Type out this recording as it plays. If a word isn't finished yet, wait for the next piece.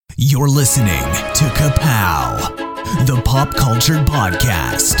You're listening to Kapow, the pop culture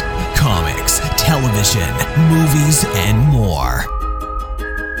podcast. Comics, television, movies, and more.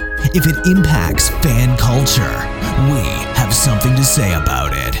 If it impacts fan culture, we have something to say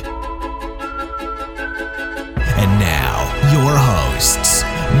about it. And now, your hosts,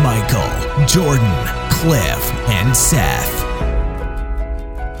 Michael, Jordan, Cliff, and Seth.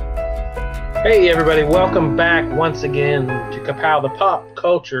 Hey everybody, welcome back once again to Kapow, the pop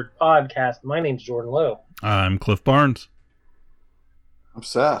culture podcast. My name's Jordan Lowe. I'm Cliff Barnes. I'm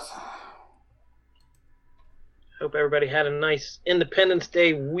Seth. Hope everybody had a nice Independence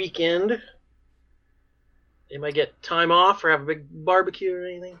Day weekend. They might get time off or have a big barbecue or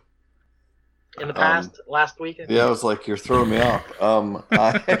anything in the last weekend. Yeah, I was like, you're throwing me off.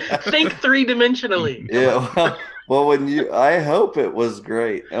 Think three-dimensionally. Yeah, well, I hope it was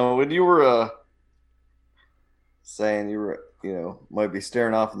great. And when you were saying you were, might be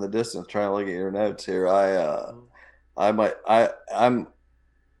staring off in the distance trying to look at your notes here, I'm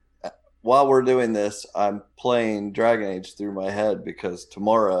while we're doing this, I'm playing Dragon Age through my head because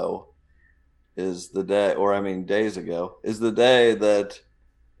tomorrow is the day, days ago, is the day that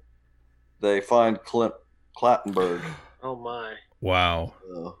they find Clint Clattenburg. Oh my! Wow!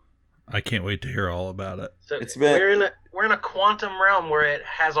 I can't wait to hear all about it. So we're in a quantum realm where it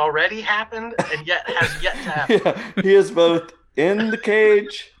has already happened and yet has yet to happen. Yeah, he is both in the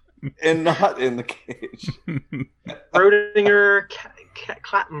cage and not in the cage. Rodinger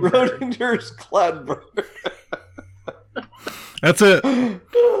Clattenburg. Rodinger's Clattenburg. That's it.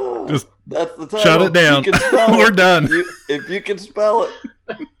 Just that's the title. Shut it down. We're done. If you can spell it.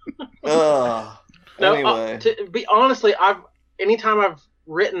 Anyway. To be honestly, anytime I've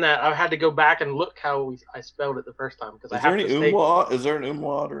written that, I've had to go back and look how I spelled it the first time because Is there an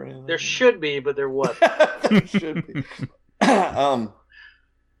umlaut or anything? There should be, but there wasn't. There should be.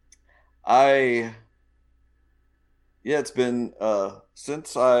 It's been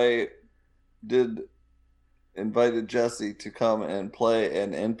since I invited Jesse to come and play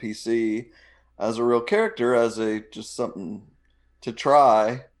an NPC as a real character, as just something to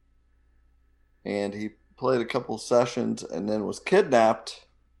try, and he played a couple sessions and then was kidnapped,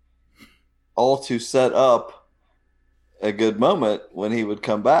 all to set up a good moment when he would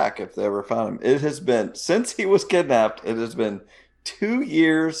come back if they ever found him. It has been, since he was kidnapped, it has been 2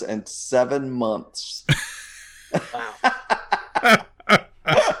 years and 7 months. Wow. I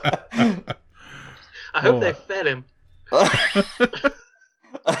hope they fed him.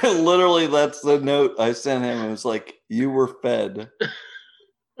 Literally, that's the note I sent him. It was like, you were fed.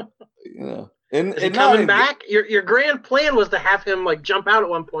 Is he coming back? Your grand plan was to have him jump out at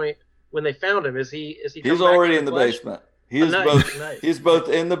one point when they found him. Is he? He's already in the basement. He's both. Nice. He's both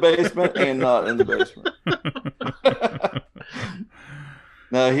in the basement and not in the basement.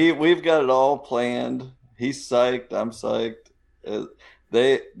 No, we've got it all planned. He's psyched. I'm psyched.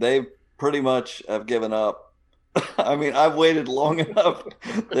 They pretty much have given up. I've waited long enough.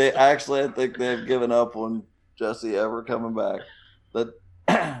 I think they've given up on Jesse ever coming back. But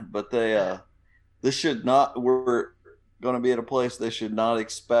they this should not. We're going to be at a place they should not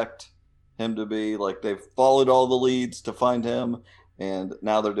expect him to be. Like, they've followed all the leads to find him, and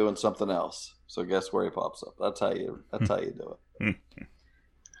now they're doing something else. So guess where he pops up? That's how you do it.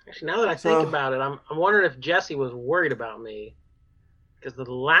 Actually, now that I think about it, I'm wondering if Jesse was worried about me, because the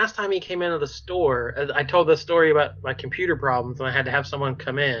last time he came into the store, I told the story about my computer problems, and I had to have someone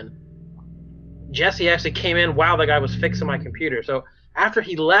come in. Jesse actually came in while the guy was fixing my computer. So after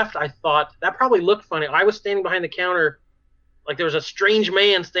he left, I thought that probably looked funny. I was standing behind the counter, like there was a strange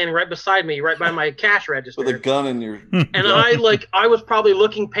man standing right beside me, right by my cash register, with a gun in your. And I was probably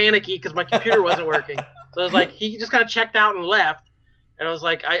looking panicky because my computer wasn't working. So it was like he just kind of checked out and left, and I was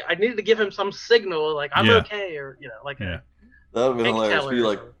like, I needed to give him some signal, like I'm okay, or That would have been hilarious if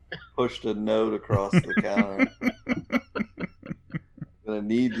you pushed a note across the counter. Gonna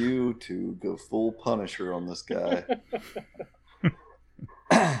need you to go full Punisher on this guy.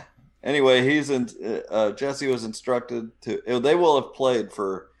 Anyway, Jesse was instructed to. They will have played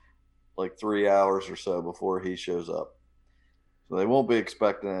for 3 hours or so before he shows up, so they won't be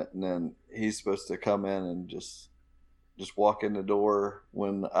expecting it. And then he's supposed to come in and just walk in the door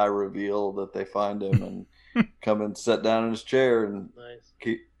when I reveal that they find him, and come and sit down in his chair, and nice.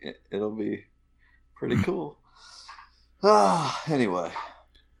 It'll be pretty cool. Anyway.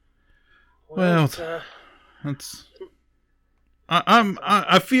 Well, that's.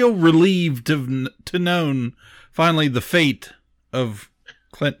 I feel relieved to known finally the fate of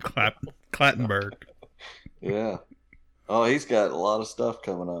Clint Clattenburg. Yeah. Oh, he's got a lot of stuff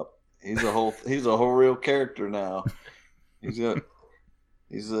coming up. He's a whole real character now.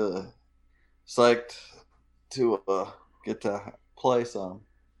 He's psyched to get to play some.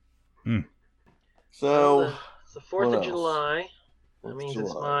 So it's the 4th of July. That means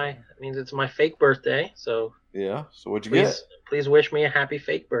it's my fake birthday. So yeah. So what'd you get? Please wish me a happy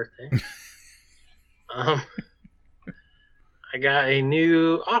fake birthday. I got a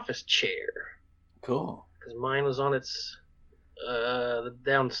new office chair. Cool. Because mine was on its the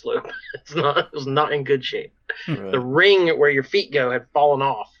down slope. It was not in good shape. Right. The ring where your feet go had fallen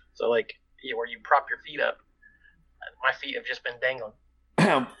off. So like where you prop your feet up, my feet have just been dangling.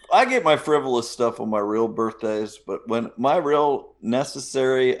 I get my frivolous stuff on my real birthdays, but when my real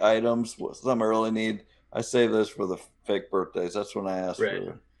necessary items, something I really need, I save those for the fake birthdays. That's when I ask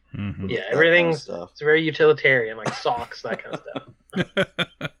for. Mm-hmm. Yeah, everything's kind of it's very utilitarian, like socks, that kind of stuff.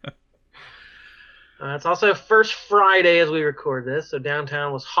 It's also first Friday as we record this, so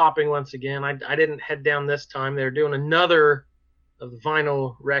downtown was hopping once again. I didn't head down this time. They were doing another of the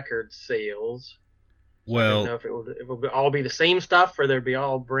vinyl record sales. So well, I don't know if it will all be the same stuff or there'll be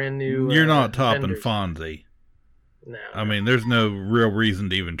all brand new. You're not topping vendors. Fonzie. No. I mean, there's no real reason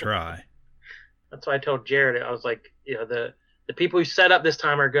to even try. That's why I told Jared. I was like, the people who set up this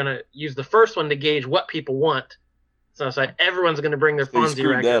time are going to use the first one to gauge what people want. So it's like everyone's going to bring their Fonzie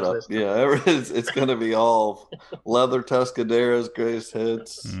records this time. Yeah, it's going to be all leather Tuscaderas, greatest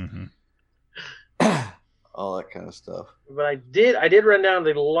hits, all that kind of stuff. But I did run down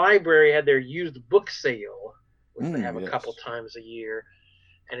to the library, had their used book sale, which they have a couple times a year.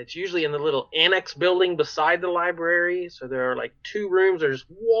 And it's usually in the little annex building beside the library. So there are like 2 rooms. There's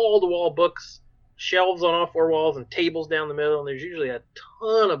wall-to-wall books, shelves on all 4 walls, and tables down the middle. And there's usually a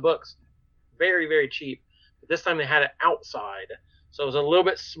ton of books, very, very cheap. But this time they had it outside. So it was a little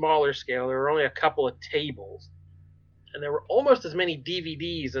bit smaller scale. There were only a couple of tables. And there were almost as many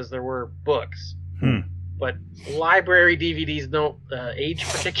DVDs as there were books. But library DVDs don't age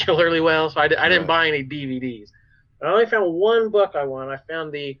particularly well, so I didn't buy any DVDs. I only found one book I want. I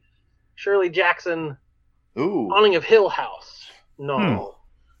found the Shirley Jackson Haunting of Hill House novel.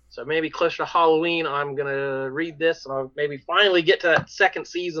 So maybe closer to Halloween, I'm going to read this, and I'll maybe finally get to that second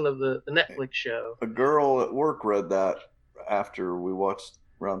season of the Netflix show. A girl at work read that after around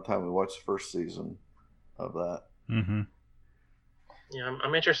the time we watched the first season of that. Mm-hmm. Yeah,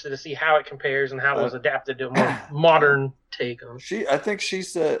 I'm interested to see how it compares and how it was adapted to a more modern take on it. I think she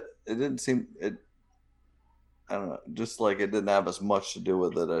said it didn't seem it. I don't know, just like it didn't have as much to do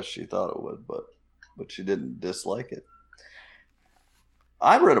with it as she thought it would, but she didn't dislike it.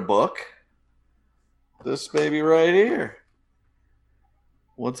 I read a book. This baby right here.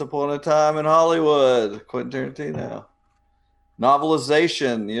 Once Upon a Time in Hollywood, Quentin Tarantino.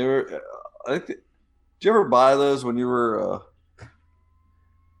 Novelization. Did you ever buy those when you were a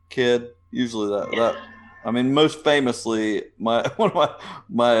kid? Usually that I mean, most famously, one of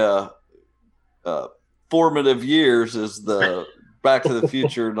my formative years is the Back to the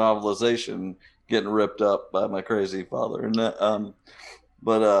Future novelization getting ripped up by my crazy father, and I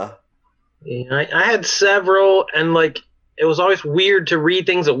had several, and like it was always weird to read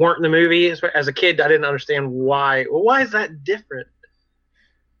things that weren't in the movie. As a kid, I didn't understand why. Well, why is that different?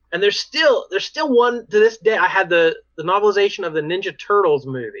 And there's still one to this day. I had the novelization of the Ninja Turtles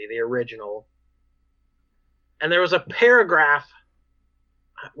movie, the original, and there was a paragraph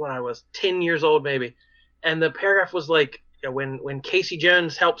when I was 10 years old, maybe, and the paragraph was like, when Casey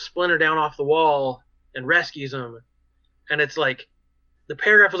Jones helps Splinter down off the wall and rescues him, and it's like the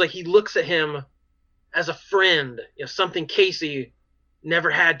paragraph was like he looks at him as a friend, something Casey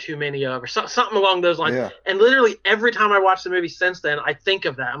never had too many of, or something along those lines. Yeah. And literally every time I watch the movie since then, I think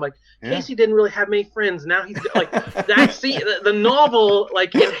of that. I'm like, Casey didn't really have many friends. Now he's like that scene. The novel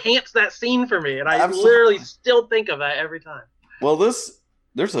like enhanced that scene for me, and I literally still think of that every time. Well,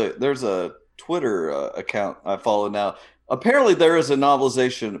 there's a Twitter account I follow now. Apparently, there is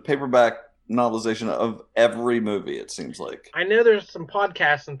a paperback novelization of every movie. It seems like. I know there's some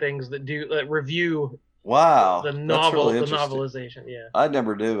podcasts and things that do review. Wow, the novel, really the novelization. Yeah, I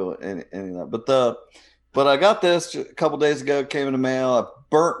never do any of that. But I got this a couple days ago. It came in the mail. I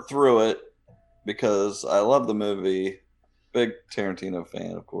burnt through it because I love the movie. Big Tarantino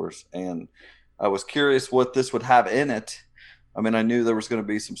fan, of course, and I was curious what this would have in it. I mean, I knew there was going to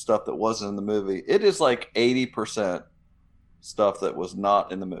be some stuff that wasn't in the movie. It is like 80% stuff that was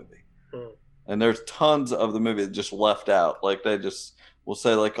not in the movie. And there's tons of the movie that just left out. Like they just will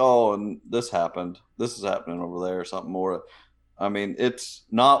say like, oh, and this happened. This is happening over there or something more. I mean, it's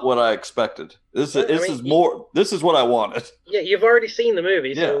not what I expected. This is what I wanted. Yeah, you've already seen the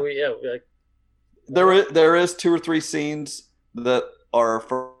movie. So there is 2 or 3 scenes that are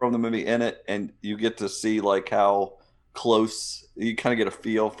from the movie in it, and you get to see like how close. You kind of get a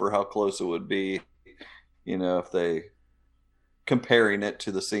feel for how close it would be, if they comparing it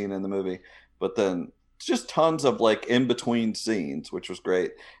to the scene in the movie. But then just tons of like in between scenes, which was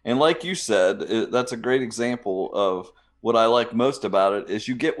great. And like you said, that's a great example of what I like most about it is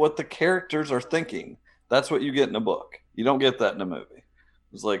you get what the characters are thinking. That's what you get in a book. You don't get that in a movie.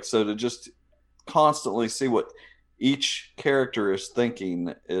 It's like, so to just constantly see what each character is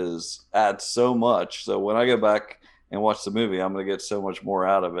thinking adds so much. So when I go back and watch the movie, I'm going to get so much more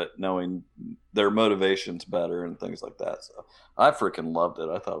out of it, knowing their motivations better and things like that. So I freaking loved it.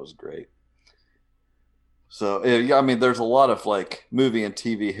 I thought it was great. So, yeah, I mean, there's a lot of like movie and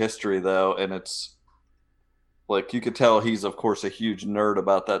TV history though. And it's like, you could tell he's of course a huge nerd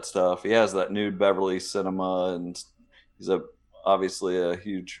about that stuff. He has that Nude Beverly cinema and he's obviously a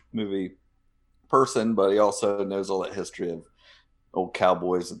huge movie person, but he also knows all that history of old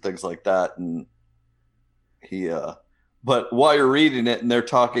cowboys and things like that. And but while you're reading it and they're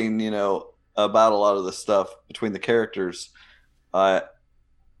talking, about a lot of the stuff between the characters,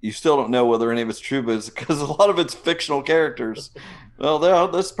 you still don't know whether any of it's true, but it's because a lot of it's fictional characters. Well,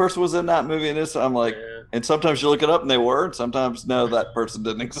 this person was in that movie and this, I'm like, yeah. And sometimes you look it up and they were, and sometimes no, that person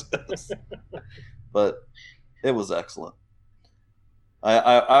didn't exist. But it was excellent.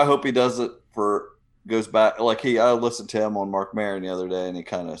 I hope he does it goes back. Like I listened to him on Mark Maron the other day and he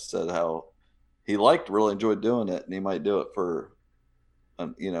kind of said how he really enjoyed doing it, and he might do it for,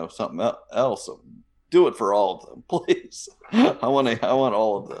 something else. Do it for all of them, please. I want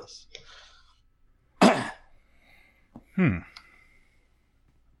all of this.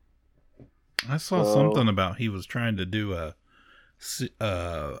 I saw something about he was trying to do a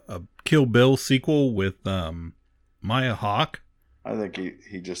Kill Bill sequel with Maya Hawke. I think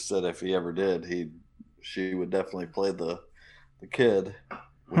he just said if he ever did, she would definitely play the kid.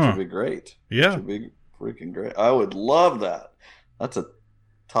 Which would be great. Yeah. Which would be freaking great. I would love that. That's a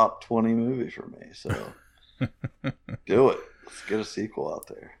top 20 movie for me. So do it. Let's get a sequel out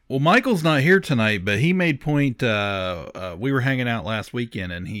there. Well, Michael's not here tonight, but he made point. We were hanging out last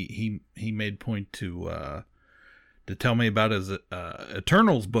weekend, and he made point to tell me about his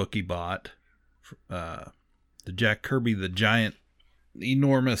Eternals book he bought. The Jack Kirby, the giant,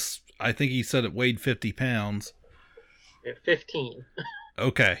 enormous. I think he said it weighed 50 pounds. 15.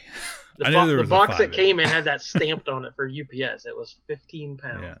 Okay. The box that came in had that stamped on it for UPS. It was 15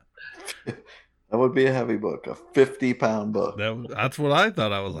 pounds. Yeah. That would be a heavy book, a 50-pound book. That's what I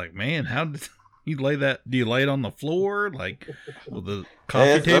thought. I was like, man, how did you lay that? Do you lay it on the floor? Like, with the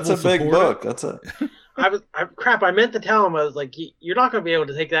coffee table? That's a big book. That's a. I meant to tell him, I was like, you're not going to be able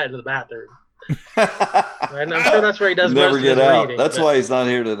to take that into the bathroom. And I'm sure that's where he does never most get of his out. reading, that's why he's not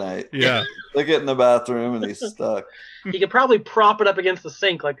here tonight. Yeah. They get in the bathroom and he's stuck. He could probably prop it up against the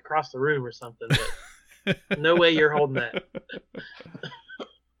sink, like across the room or something. But no way you're holding that.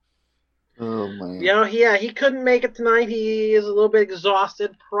 Oh man. Yeah, he couldn't make it tonight. He is a little bit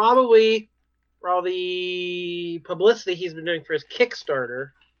exhausted, probably for all the publicity he's been doing for his Kickstarter.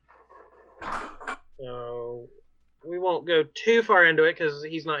 So we won't go too far into it because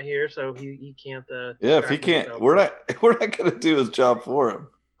he's not here, so he can't. If he can't, we're not going to do his job for him.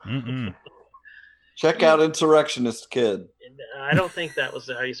 Mm-mm. Check out Insurrectionist Kid. I don't think that was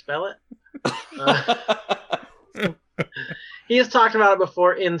how you spell it. He has talked about it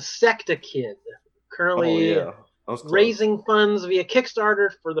before. Insectakid, currently raising funds via Kickstarter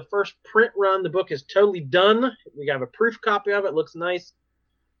for the first print run. The book is totally done. We have a proof copy of it. Looks nice.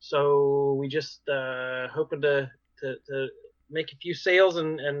 So we just hoping to make a few sales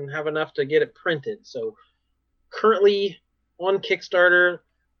and have enough to get it printed. So currently on Kickstarter,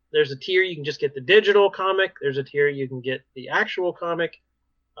 there's a tier you can just get the digital comic. There's a tier you can get the actual comic.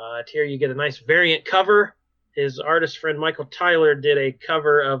 A tier you get a nice variant cover. His artist friend Michael Tyler did a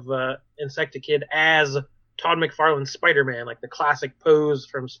cover of Insectakid as Todd McFarlane's Spider-Man, like the classic pose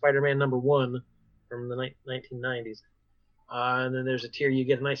from Spider-Man #1 from the 1990s. And then there's a tier you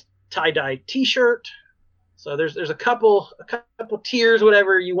get a nice tie-dye T-shirt. So there's a couple tiers,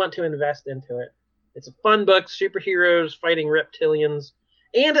 whatever you want to invest into it. It's a fun book, superheroes fighting reptilians,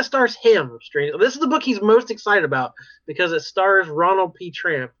 and it stars him. This is the book he's most excited about because it stars Ronald P.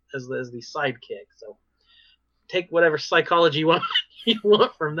 Tramp as the sidekick. So take whatever psychology you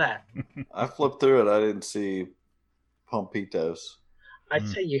want from that. I flipped through it. I didn't see Pompitos. I'd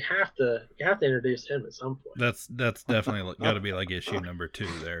say you have to introduce him at some point. That's definitely got to be like issue number 2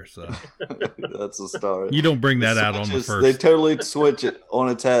 there. So that's a start. You don't bring that out on the first. They totally switch it on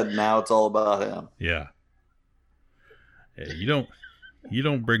its head. Now it's all about him. Yeah. You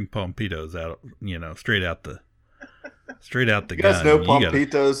don't bring Pompitos out. Straight out the you gun. You guys know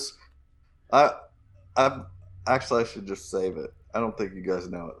Pompitos. Actually, I should just save it. I don't think you guys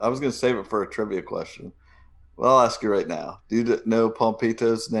know it. I was going to save it for a trivia question. Well, I'll ask you right now. Do you know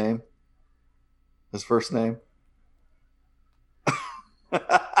Pompito's name? His first name? I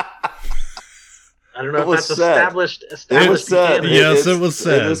don't know It if was that's said. established. It was said. canon. Yes, it was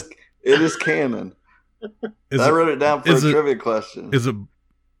said. It is canon. I wrote it down for a trivia question. Is it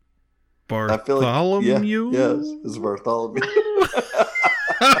Bartholomew? Yes, it's Bartholomew.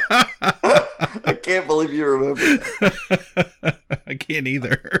 I can't believe you remember that. I can't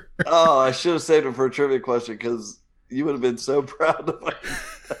either. Oh, I should have saved it for a trivia question because you would have been so proud of me.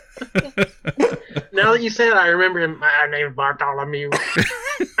 Now that you say it, I remember him. My name is Bartholomew.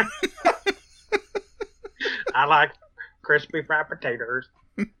 I like crispy fried potatoes.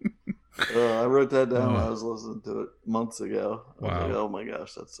 I wrote that down when I was listening to it months ago. I was Wow. like, oh my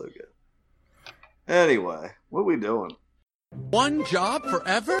gosh, that's so good. Anyway, what are we doing? One job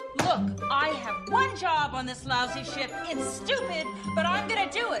forever? Look, I have one job on this lousy ship. It's stupid, but I'm gonna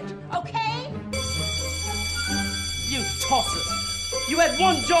do it, okay? You tosses! You had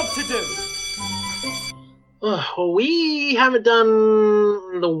one job to do! Well, we haven't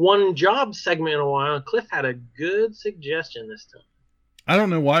done the one job segment in a while. Cliff had a good suggestion this time. I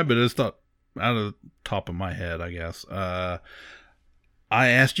don't know why, but it's not out of the top of my head, I guess. I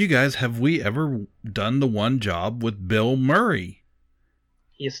asked you guys, have we ever done the one job with Bill Murray?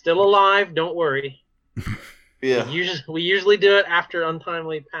 He is still alive. Don't worry. Yeah. We usually do it after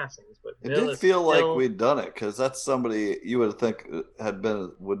untimely passings, but It Bill did is feel like still- we'd done it because that's somebody you would think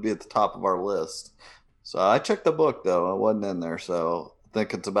would be at the top of our list. So I checked the book though; I wasn't in there, so I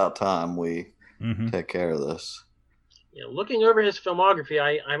think it's about time we take care of this. You know, looking over his filmography,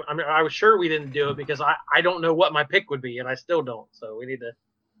 I was sure we didn't do it because I don't know what my pick would be, and I still don't. So we need to.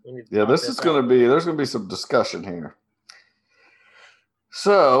 Yeah, this is going to be. There's going to be some discussion here.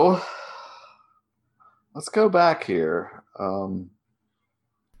 So let's go back here. Let's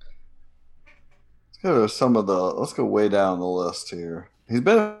go to some of the. Let's go way down the list here. He's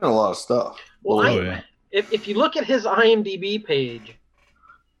been in a lot of stuff. Well, yeah. if you look at his IMDb page,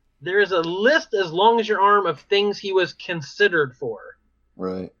 there is a list as long as your arm of things he was considered for.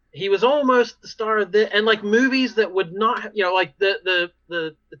 Right. He was almost the star of and like movies that would not, like the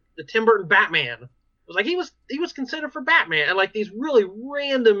Tim Burton Batman. It was like he was considered for Batman, and like these really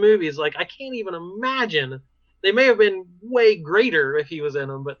random movies. Like I can't even imagine. They may have been way greater if he was in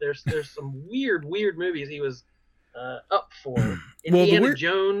them, but there's some weird movies he was up for. Indiana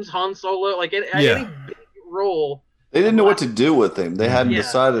Jones, Han Solo, like any big role. They didn't know what to do with him. They hadn't Yeah,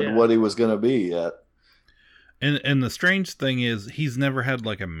 decided yeah. what he was going to be yet. And the strange thing is he's never had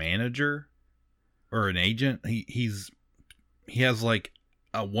like a manager or an agent. He has like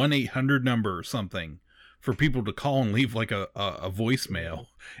a 1-800 number or something for people to call and leave like a voicemail,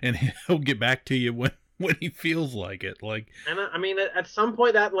 and he'll get back to you when he feels like it. Like, And I mean, at some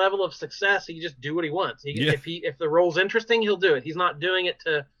point, that level of success, he just do what he wants. If the role's interesting, he'll do it. He's not doing it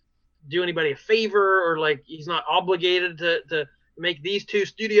to do anybody a favor, or like he's not obligated to make these 2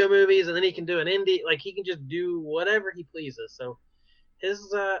 studio movies and then he can do an indie. Like he can just do whatever he pleases. So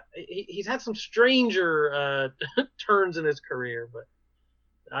his he's had some stranger turns in his career, but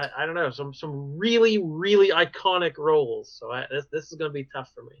I don't know, some really iconic roles. So this is going to be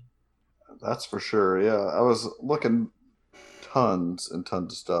tough for me. That's for sure. Yeah, I was looking tons and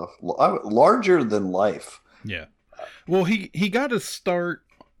tons of stuff. Larger than life. yeah. Well, he got his start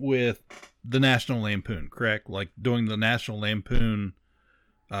with the National Lampoon, correct? Like doing the National Lampoon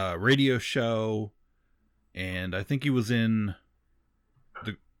radio show, and I think he was in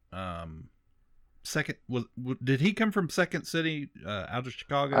the second. Did he come from Second City out of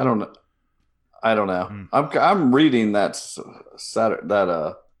Chicago? I don't know. I'm reading that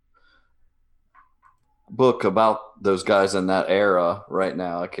book about those guys in that era right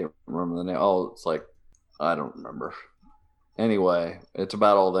now. I can't remember the name. Oh, it's like I don't remember. Anyway, it's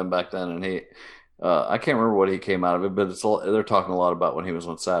about all them back then, and he, I can't remember what he came out of it, but they're talking a lot about when he was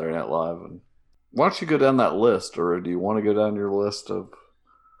on Saturday Night Live. And why don't you go down that list, or do you want to go down your list of?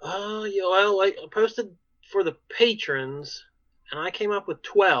 I posted for the patrons, and I came up with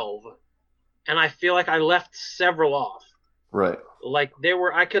 12, and I feel like I left several off. Right. Like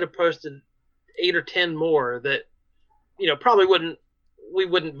I could have posted 8 or 10 more that, probably we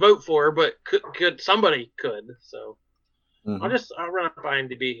wouldn't vote for, but somebody could. So. Mm-hmm. I'll run up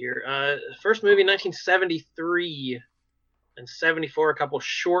IMDb here. First movie, 1973 and 74. A couple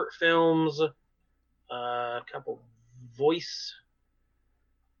short films, a couple voice.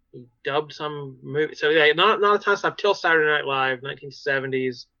 He dubbed some movie. So yeah, not a ton of stuff till Saturday Night Live,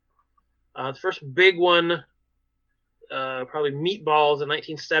 1970s. The first big one, probably Meatballs in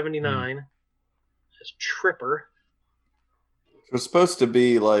 1979. as Tripper. It was supposed to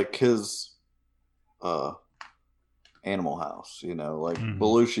be like his Animal House, like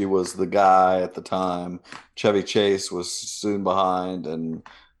Belushi was the guy at the time. Chevy Chase was soon behind, and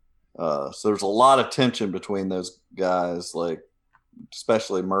so there's a lot of tension between those guys, like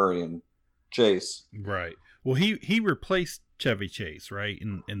especially Murray and Chase. Right. Well, he replaced Chevy Chase, right,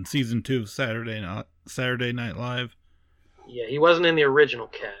 in season 2 of Saturday Night Live. Yeah, he wasn't in the original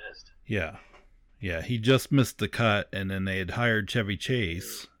cast. Yeah, he just missed the cut, and then they had hired Chevy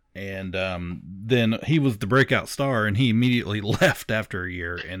Chase, and then he was the breakout star, and he immediately left after a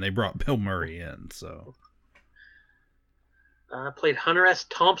year, and they brought Bill Murray in. So, played Hunter S.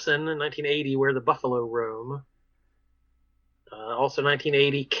 Thompson in 1980, Where the Buffalo Roam. Also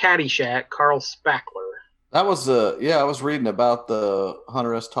 1980, Caddyshack, Carl Spackler. That was I was reading about the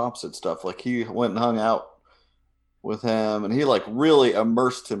Hunter S. Thompson stuff. Like he went and hung out with him, and he like really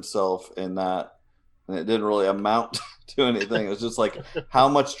immersed himself in that, and it didn't really amount to anything. It was just like how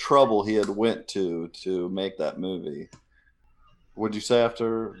much trouble he had went to make that movie. What'd you say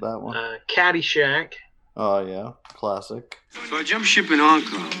after that one? Caddyshack. Oh yeah, classic. So I jump ship in Hong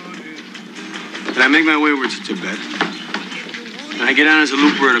Kong, and I make my way over to Tibet, and I get on as a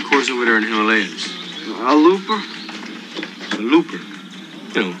looper at a course over there in Himalayas. A looper? A looper.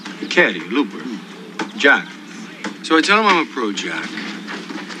 A caddy, a looper. Jack. So I tell him I'm a pro Jack.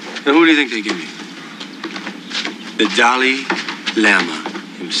 And who do you think they give me? The Dalai Lama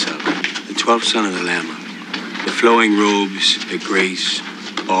himself. The 12th son of the Lama. The flowing robes, the grace,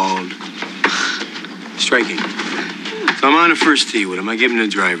 bald. Striking. So I'm on the first tee with him. I give him the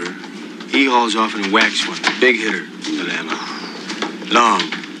driver. He hauls off and whacks one. Big hitter, the Lama. Long.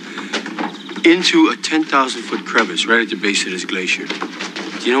 Into a 10,000-foot crevice right at the base of this glacier.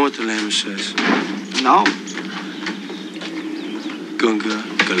 Do you know what the Lama says? No. Gunga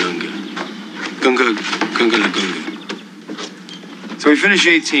Galunga. Gunga Gunga Lagunga. So we finish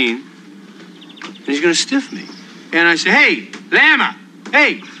 18, and he's going to stiff me. And I say, hey, Lama,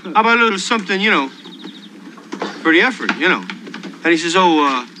 hey, how about a little something, for the effort, And he says, there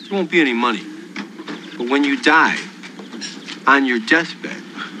won't be any money. But when you die, on your deathbed,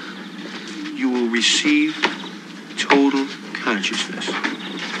 you will receive total consciousness.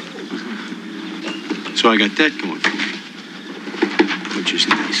 So I got that going for me, which is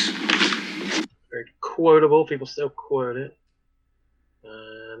nice. Very quotable. People still quote it.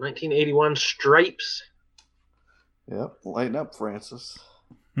 1981, Stripes. Yep, lighten up, Francis.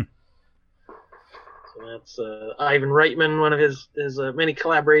 So that's Ivan Reitman, one of his many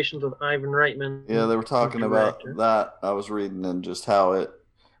collaborations with Ivan Reitman. Yeah, they were talking about that. I was reading and just how it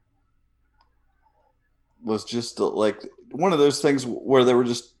was just like one of those things where they were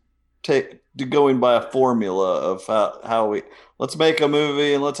just going by a formula of how let's make a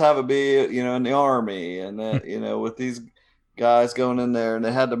movie and let's have it be in the army, and then with these guys going in there, and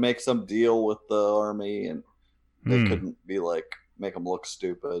they had to make some deal with the army, and they couldn't be like make them look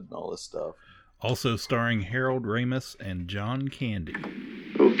stupid and all this stuff. Also starring Harold Ramis and John Candy.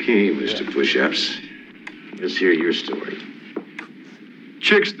 Okay, Mr. Push-Ups, let's hear your story.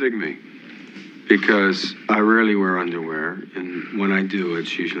 Chicks dig me because I rarely wear underwear, and when I do,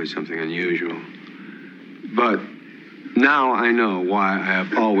 it's usually something unusual. But now I know why I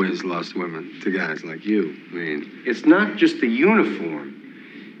have always lost women to guys like you. I mean, it's not just the uniform.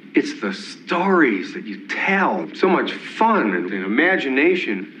 It's the stories that you tell. So much fun and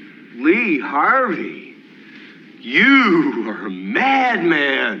imagination. Lee Harvey, you are a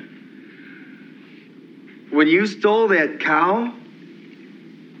madman. When you stole that cow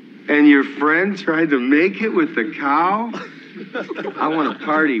and your friend tried to make it with the cow, I want to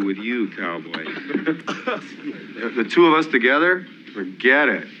party with you, cowboy. The two of us together, forget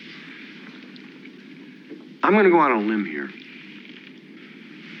it. I'm going to go out on a limb here.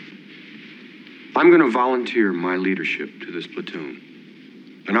 I'm going to volunteer my leadership to this platoon.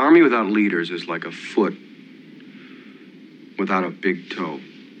 An army without leaders is like a foot without a big toe.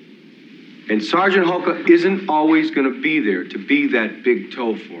 And Sergeant Hulka isn't always going to be there to be that big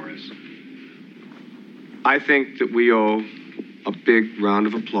toe for us. I think that we owe a big round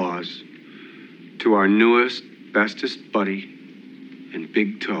of applause to our newest, bestest buddy and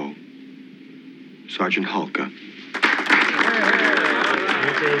big toe, Sergeant Hulka.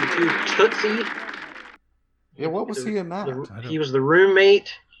 1982, Tootsie. Yeah, what was he in that? He was the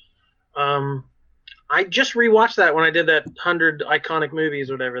roommate. I just rewatched that when I did that 100 iconic movies,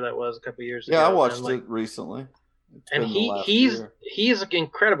 whatever that was, a couple years ago. Yeah, I watched it recently. And he's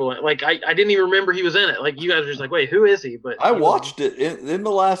incredible. Like I didn't even remember he was in it. Like you guys were just like, wait, who is he? But I watched it in the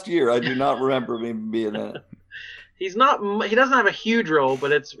last year. I do not remember him being in it. He doesn't have a huge role,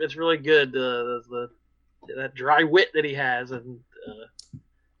 but it's really good. That dry wit that he has, and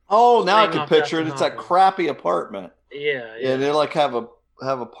now I can picture it. It's that crappy apartment. Yeah. Yeah, they like have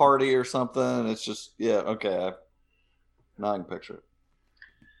a party or something. And it's just okay. Now I can picture it.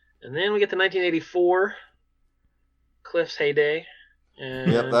 And then we get to 1984, Cliff's heyday,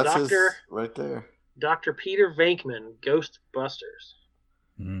 and that's his right there. Dr. Peter Venkman, Ghostbusters.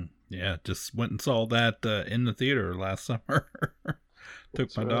 Yeah, just went and saw that in the theater last summer.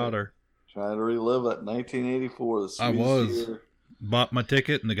 Took my daughter. Trying to relive that 1984. I was. Bought my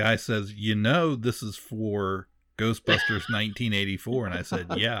ticket, and the guy says, this is for Ghostbusters 1984. And I said,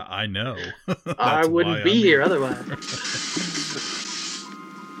 yeah, I know. I wouldn't be here otherwise.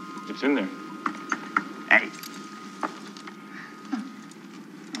 It's in there. Hey.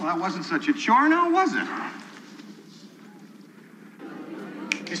 Well, that wasn't such a chore now, was it?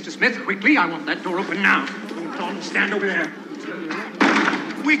 Mr. Smith, quickly, I want that door open now. Don't stand over there.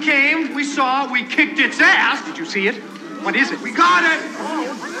 We came, we saw, we kicked its ass. Did you see it? What is it? We got it.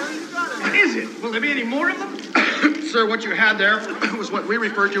 What is it? Will there be any more of them? Sir, what you had there was what we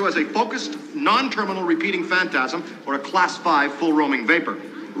refer to as a focused, non-terminal repeating phantasm, or a class 5 full roaming vapor.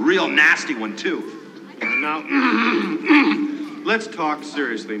 Real nasty one, too. Now, let's talk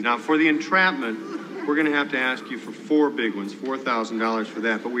seriously. Now, for the entrapment, we're going to have to ask you for 4 big ones, $4,000 for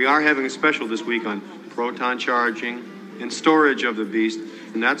that. But we are having a special this week on proton charging and storage of the beast,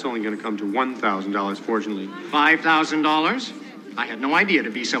 and that's only going to come to $1,000, fortunately. $5,000? I had no idea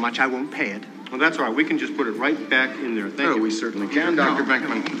to be so much. I won't pay it. Well, that's all right. We can just put it right back in there. Thank you. We certainly can, Dr.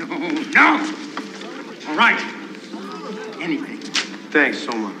 Venkman. No! All right. Anything. Thanks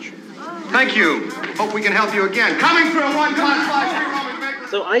so much. Thank you. Hope we can help you again. Coming through one class 5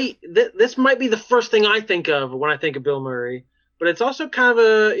 So this might be the first thing I think of when I think of Bill Murray, but it's also kind of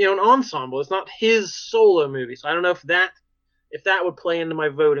an ensemble. It's not his solo movie, so I don't know if that would play into my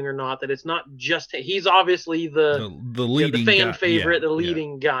voting or not. That it's not just he's obviously the leading the fan favorite, the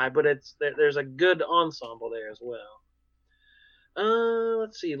leading guy, but there's a good ensemble there as well.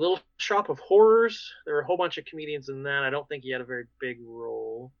 Let's see, Little Shop of Horrors. There were a whole bunch of comedians in that. I don't think he had a very big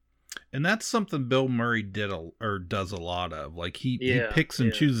role. And that's something Bill Murray does a lot of. Like he picks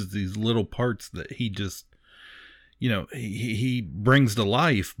and chooses these little parts that he just, he brings to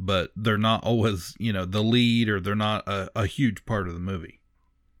life, but they're not always, the lead, or they're not a huge part of the movie.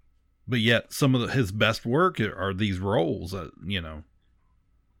 But yet some of his best work are these roles,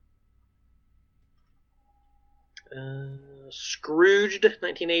 Scrooged,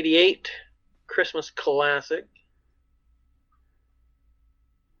 1988, Christmas classic.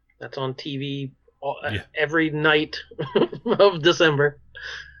 That's on TV every night of December.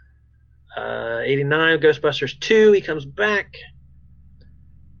 89, Ghostbusters 2, he comes back.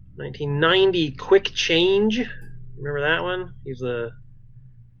 1990, Quick Change. Remember that one? He's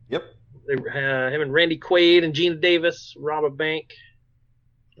Yep. Him and Randy Quaid and Gina Davis rob a bank.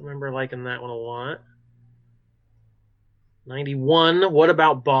 I remember liking that one a lot. 91, What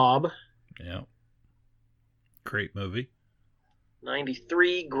About Bob? Yeah. Great movie.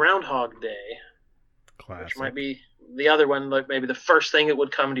 93, Groundhog Day. Classic. Which might be the other one, like maybe the first thing that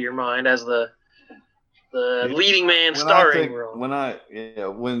would come to your mind as the leading man starring role.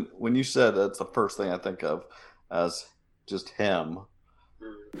 When you said that's the first thing I think of as just him.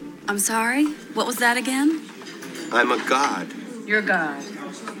 I'm sorry? What was that again? I'm a god. You're a god.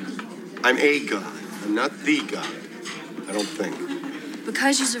 I'm a god. I'm not the god. I don't think.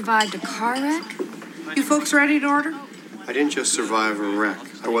 Because you survived a car wreck? You folks ready to order? I didn't just survive a wreck.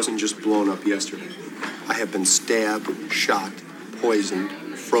 I wasn't just blown up yesterday. I have been stabbed, shot, poisoned,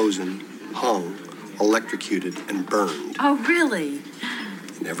 frozen, hung, electrocuted, and burned. Oh, really?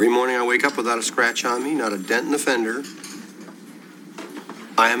 And every morning I wake up without a scratch on me, not a dent in the fender.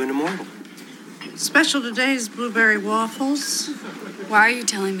 I am an immortal. Special today is blueberry waffles. Why are you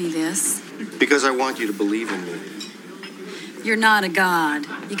telling me this? Because I want you to believe in me. You're not a god.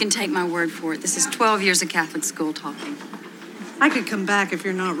 You can take my word for it. This is 12 years of Catholic school talking. I could come back if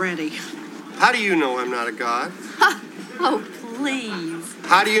you're not ready. How do you know I'm not a god? Oh, please.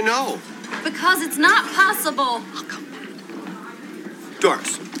 How do you know? Because it's not possible.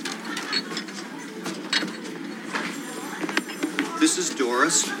 Doris. This is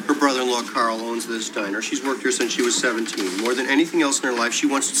Doris. Her brother-in-law, Carl, owns this diner. She's worked here since she was 17. More than anything else in her life, she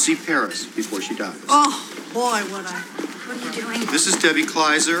wants to see Paris before she dies. Oh, boy, would I. What are you doing? This is Debbie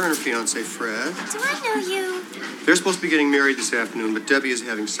Kleiser and her fiancé, Fred. Do I know you? They're supposed to be getting married this afternoon, but Debbie is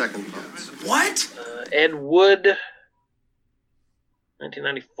having second thoughts. What? Ed Wood,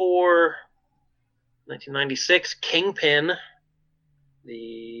 1994. 1996, Kingpin,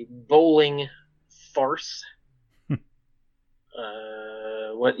 the bowling farce.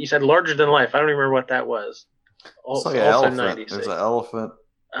 What you said, larger than life. I don't even remember what that was. It's like an elephant. 96. There's an elephant.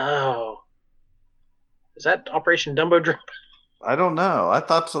 Oh. Is that Operation Dumbo Drop? I don't know. I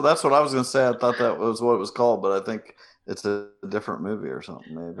thought so. That's what I was going to say. I thought that was what it was called, but I think it's a different movie or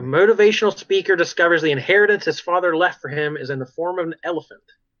something, maybe. A motivational speaker discovers the inheritance his father left for him is in the form of an elephant.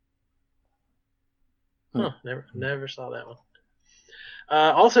 Huh. Never saw that one.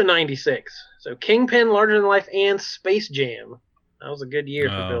 Also 96. So Kingpin, Larger Than Life, and Space Jam. That was a good year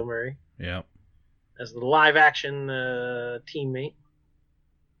for Bill Murray. Yeah. As the live-action teammate.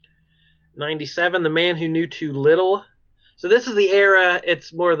 97, The Man Who Knew Too Little. So this is the era,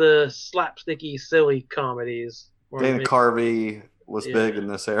 it's more the slapsticky, silly comedies. Dana Carvey was big in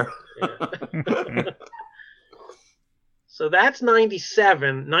this era. Yeah. So that's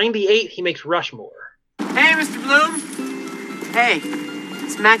 97. 98, he makes Rushmore. Hey, Mr. Bloom. Hey,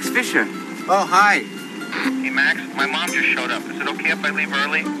 it's Max Fisher. Oh, hi. Hey, Max, my mom just showed up. Is it okay if I leave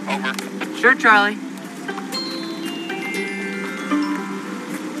early? Over. Sure, Charlie.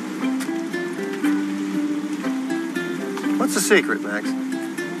 What's the secret, Max?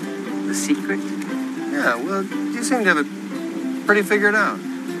 The secret? Yeah, well, you seem to have it pretty figured out.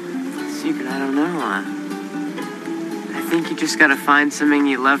 The secret? I don't know. I think you just gotta find something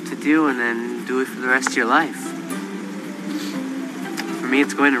you love to do and then do it for the rest of your life. For me,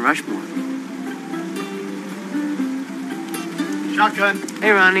 it's going to Rushmore. Shotgun.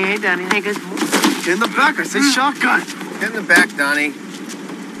 Hey, Ronnie. Hey, Donnie. Hey, guys. Get in the back. I say shotgun. Get in the back, Donnie.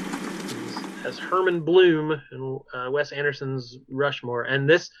 As Herman Bloom in Wes Anderson's Rushmore. And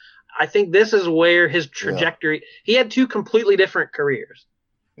this, I think this is where his trajectory, he had two completely different careers.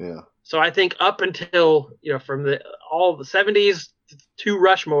 Yeah. So I think up until, from all the 70s to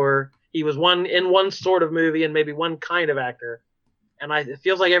Rushmore, he was in one sort of movie and maybe one kind of actor. And it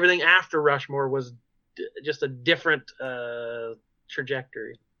feels like everything after Rushmore was just a different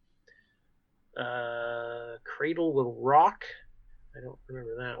trajectory. Cradle Will Rock. I don't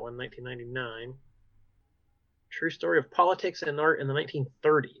remember that one. 1999. True story of politics and art in the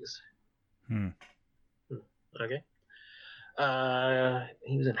 1930s. Okay.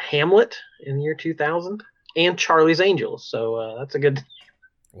 He was in Hamlet in the year 2000 and Charlie's Angels. So that's a good.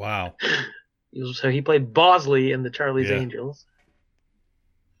 Wow. So he played Bosley in the Charlie's Angels.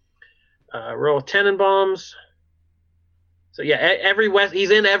 Royal Tenenbaums. So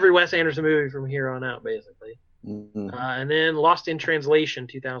he's in every Wes Anderson movie from here on out, basically. Mm-hmm. And then Lost in Translation,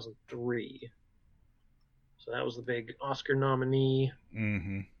 2003. So that was the big Oscar nominee.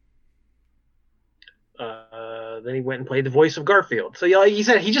 Mm-hmm. Then he went and played the voice of Garfield. So like you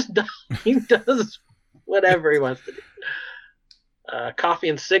said, he does whatever he wants to do. Coffee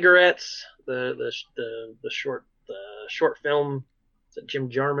and Cigarettes, the short film. Jim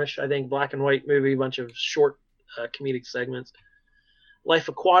Jarmusch, I think, black and white movie, bunch of short comedic segments. Life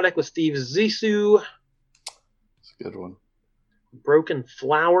Aquatic with Steve Zissou. It's a good one. Broken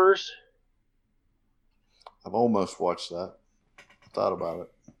Flowers. I've almost watched that. I thought about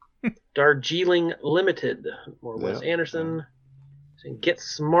it. Darjeeling Limited. More Wes Anderson. Yeah. Get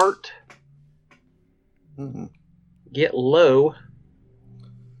Smart. Mm-hmm. Get Low.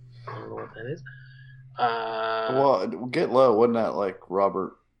 I don't know what that is. Well, Get Low, wasn't that like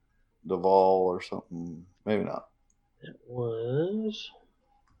Robert Duvall or something? Maybe not. It was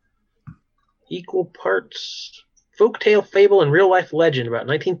equal parts folktale, fable, and real life legend about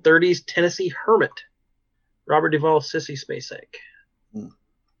 1930s Tennessee hermit Robert Duvall, Sissy Spacek.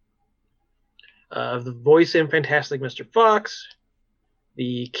 The voice in Fantastic Mr. Fox,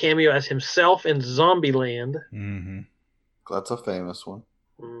 the cameo as himself in Zombieland. Mm-hmm. That's a famous one.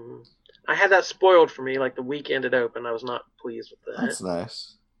 I had that spoiled for me like the weekend it opened. I was not pleased with that. That's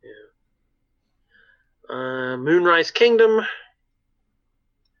nice. Yeah. Moonrise Kingdom,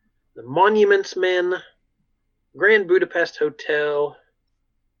 The Monuments Men, Grand Budapest Hotel,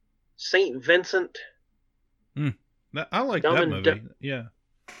 St. Vincent. I like that movie. Yeah.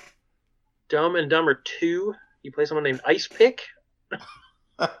 Dumb and Dumber 2. You play someone named Ice Pick.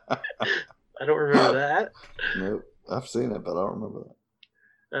 I don't remember that. Nope. I've seen it, but I don't remember that.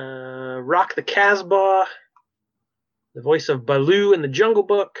 Rock the Casbah, the voice of Baloo in the Jungle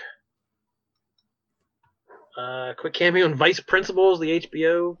Book. Quick cameo in Vice Principals, the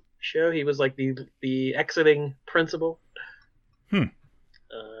HBO show. He was like the exiting principal.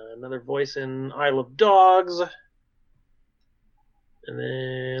 Another voice in Isle of Dogs. And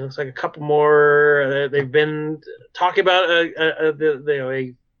then looks like a couple more. They've been talking about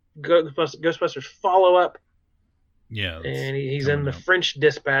a Ghostbusters follow-up. Yeah. And he's in the French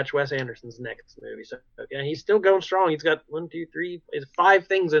Dispatch, Wes Anderson's next movie. So he's still going strong. He's got 5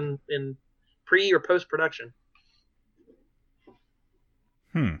 things in pre or post production.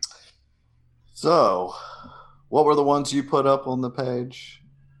 So, what were the ones you put up on the page?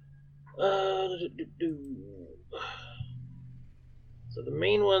 So the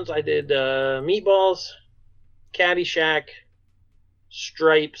main ones I did Meatballs, Caddyshack,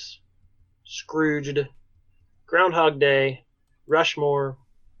 Stripes, Scrooged, Groundhog Day, Rushmore,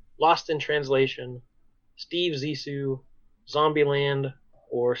 Lost in Translation, Steve Zissou, Zombieland,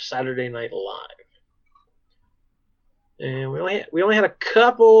 or Saturday Night Live. And we only had a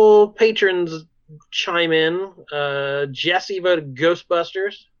couple patrons chime in. Jesse voted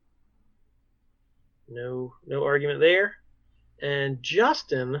Ghostbusters. No argument there. And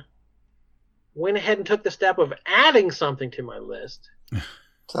Justin went ahead and took the step of adding something to my list.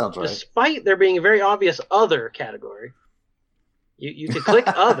 Sounds right. Despite there being a very obvious other category. You could click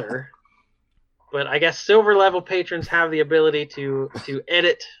other, but I guess silver level patrons have the ability to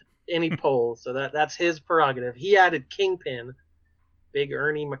edit any polls, so that's his prerogative. He added Kingpin, Big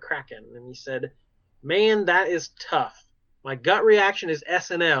Ernie McCracken, and he said, "Man, that is tough. My gut reaction is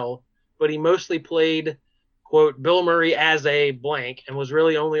SNL, but he mostly played, quote, Bill Murray as a blank and was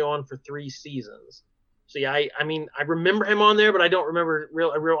really only on for 3 seasons." So yeah, I mean, I remember him on there, but I don't remember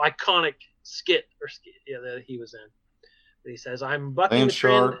a real iconic skit that he was in. But he says, "I'm bucking Land the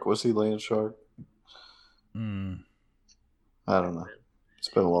trend." Shark? Was he Land Shark? I don't know. It's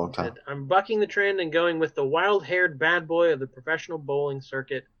been a long time. "I'm bucking the trend and going with the wild-haired bad boy of the professional bowling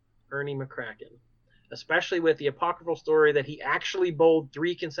circuit, Ernie McCracken, especially with the apocryphal story that he actually bowled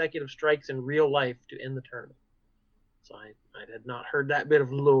 3 consecutive strikes in real life to end the tournament." So I had not heard that bit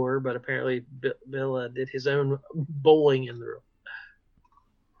of lore, but apparently Bill did his own bowling in the room.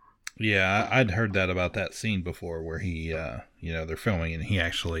 Yeah, I'd heard that about that scene before where he, they're filming and he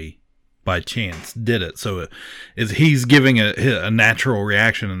actually, by chance, did it. So he's giving a natural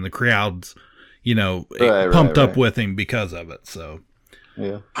reaction and the crowd's, pumped up with him because of it. So,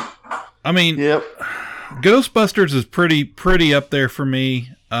 yeah. I mean, yep. Ghostbusters is pretty up there for me.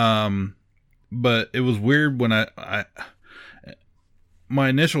 But it was weird when my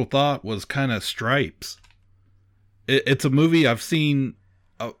initial thought was kind of Stripes. It's a movie I've seen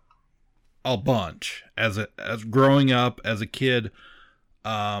a bunch as growing up as a kid.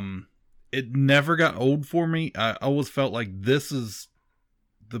 It never got old for me. I always felt like this is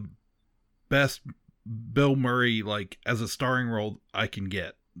the best Bill Murray, like, as a starring role I can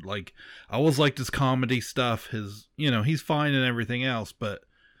get. Like, I always liked his comedy stuff. He's fine and everything else, but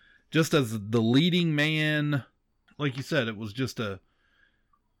just as the leading man, like you said, it was just the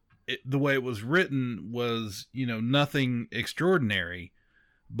way it was written was, nothing extraordinary,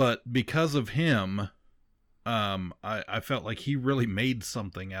 but because of him, I felt like he really made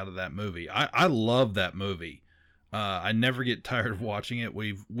something out of that movie. I love that movie. I never get tired of watching it.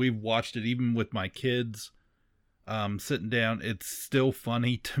 We've watched it even with my kids, sitting down. It's still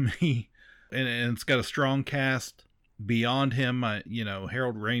funny to me, and it's got a strong cast. Beyond him,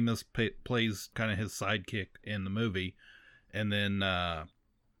 Harold Ramis plays kind of his sidekick in the movie, and then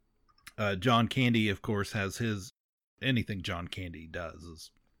John Candy, of course, has his. Anything John Candy does is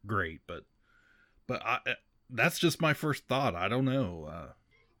great, but that's just my first thought. I don't know.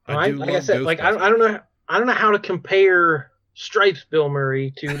 I don't know. I don't know how to compare Stripes Bill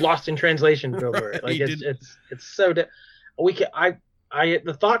Murray to Lost in Translation Bill Murray. Like it's so. The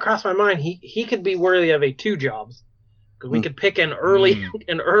thought crossed my mind. He could be worthy of a 2 jobs. Because we could pick an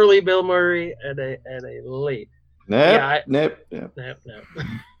early Bill Murray and a late. Nope.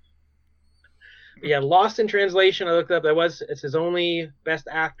 Yeah, Lost in Translation. I looked up. It's his only Best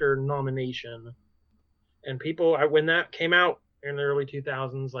Actor nomination, and people when that came out in the early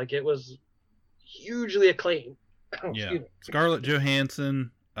 2000s, like, it was hugely acclaimed. Yeah, Scarlett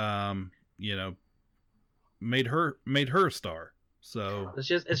Johansson, made her a star. So it's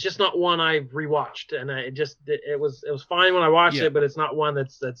just not one I've rewatched, and it was fine when I watched it, but it's not one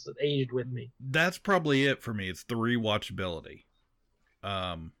that's aged with me. That's probably it for me. It's the rewatchability.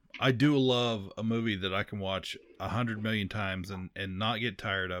 I do love a movie that I can watch 100 million times and not get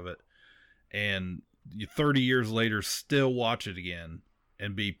tired of it, and 30 years later still watch it again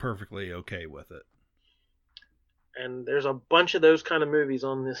and be perfectly okay with it. And there's a bunch of those kind of movies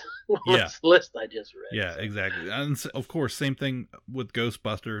on this list I just read. Yeah, exactly. And of course, same thing with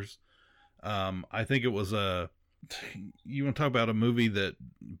Ghostbusters. I think it was you want to talk about a movie that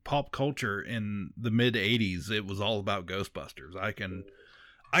pop culture in the mid 80s, it was all about Ghostbusters. I can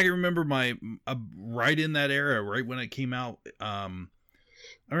remember right in that era, right when it came out. I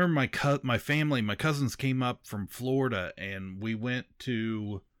remember my family, my cousins came up from Florida, and we went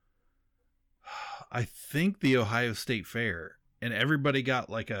to, I think, the Ohio State Fair, and everybody got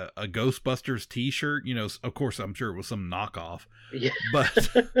like a Ghostbusters t-shirt. You know, of course, I'm sure it was some knockoff. Yeah.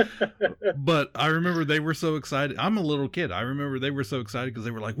 But I remember they were so excited. I'm a little kid. I remember they were so excited because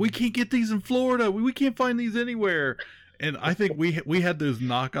they were like, we can't get these in Florida. We can't find these anywhere. And I think we had those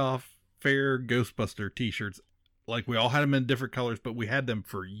knockoff fair Ghostbuster t-shirts. Like, we all had them in different colors, but we had them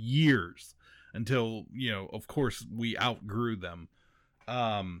for years until, you know, of course, we outgrew them.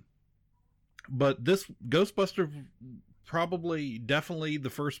 But this Ghostbuster, definitely the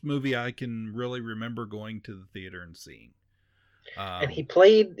first movie I can really remember going to the theater and seeing. And he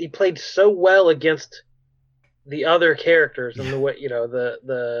played so well against the other characters and the way, you know,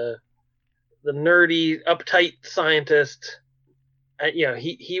 the nerdy, uptight scientist. You know,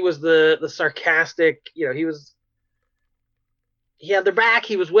 he was the sarcastic. You know, he had their back.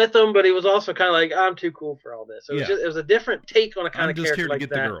 He was with them, but he was also kind of like, I'm too cool for all this. So it was a different take on a kind of character like that. I'm just here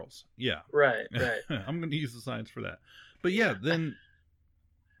to get the girls. Yeah. Right. I'm going to use the science for that. But yeah, then,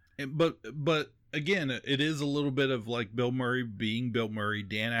 but again, it is a little bit of like Bill Murray being Bill Murray,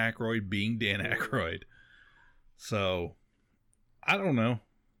 Dan Aykroyd being Dan Aykroyd. So, I don't know.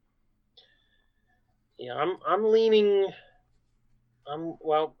 Yeah, I'm leaning.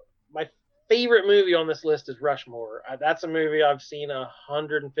 Well, my favorite movie on this list is Rushmore. That's a movie I've seen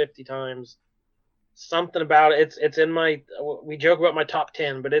 150 times. Something about it. It's in my. We joke about my top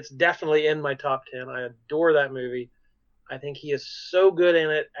 10, but it's definitely in my top 10. I adore that movie. I think he is so good in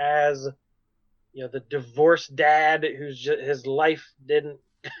it as, you know, the divorced dad who's just, his life didn't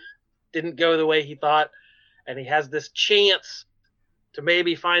go the way he thought, and he has this chance to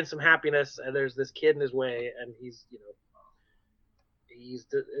maybe find some happiness, and there's this kid in his way, and he's, you know,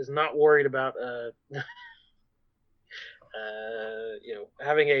 is not worried about you know,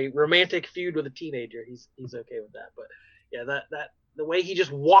 having a romantic feud with a teenager. He's okay with that. But yeah, that the way he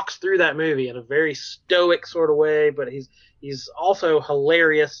just walks through that movie in a very stoic sort of way, but he's also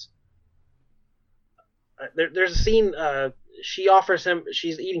hilarious. There's a scene, she offers him,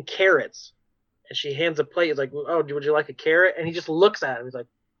 she's eating carrots, and she hands a plate. He's like, oh, would you like a carrot? And he just looks at him. He's like,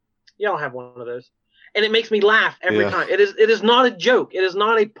 yeah, I'll have one of those. And it makes me laugh every time. It is not a joke. It is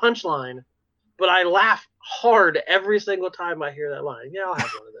not a punchline, but I laugh hard every single time I hear that line. Yeah, I'll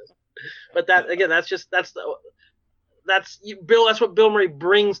have one of those. But that, again, that's what Bill Murray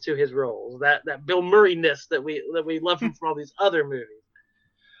brings to his roles. That Bill Murray-ness that we love him from all these other movies.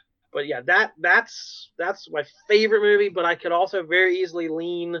 But yeah, that's my favorite movie, but I could also very easily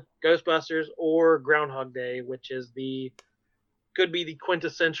lean Ghostbusters or Groundhog Day, which could be the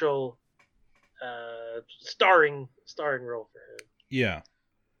quintessential starring role for him. Yeah.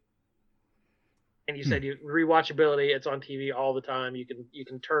 And you said rewatchability, it's on TV all the time. You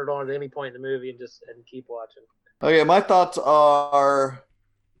can turn it on at any point in the movie and keep watching. Okay, my thoughts are,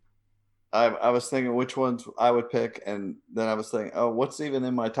 I was thinking which ones I would pick, and then I was thinking, oh, what's even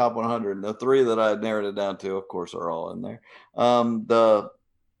in my top 100? And the three that I had narrowed it down to, of course, are all in there.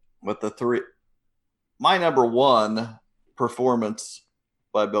 My number one performance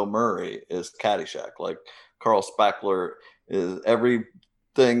by Bill Murray is Caddyshack. Like, Carl Spackler is,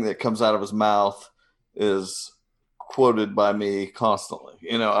 everything that comes out of his mouth is quoted by me constantly.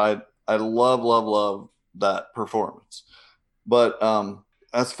 You know, I love that performance. But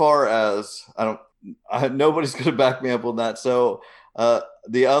as far as nobody's going to back me up on that. So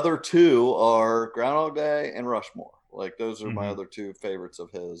the other two are Groundhog Day and Rushmore. Like, those are my other two favorites of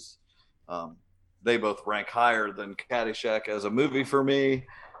his. They both rank higher than Caddyshack as a movie for me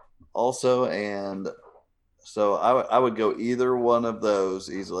also. And so I would go either one of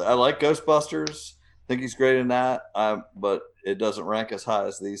those easily. I like Ghostbusters. I think he's great in that. But it doesn't rank as high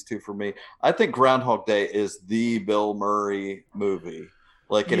as these two for me. I think Groundhog Day is the Bill Murray movie.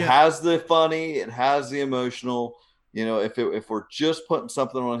 Like, it has the funny, it has the emotional. You know, if we're just putting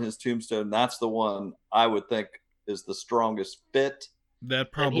something on his tombstone, that's the one I would think is the strongest fit.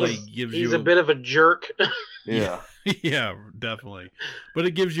 That probably gives you... He's a bit of a jerk. Yeah. Yeah, definitely. But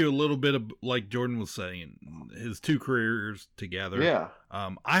it gives you a little bit of, like Jordan was saying, his two careers together. Yeah.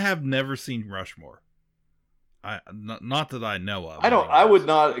 I have never seen Rushmore. Not that I know of. I would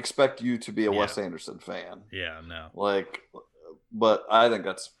not expect you to be a Wes Anderson fan. Yeah, no. Like, but I think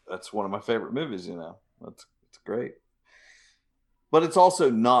that's one of my favorite movies, you know. It's great. But it's also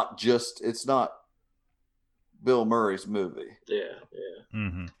not just, it's not Bill Murray's movie. Yeah.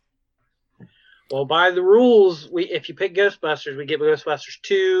 Mm-hmm. Well, by the rules, if you pick Ghostbusters, we get Ghostbusters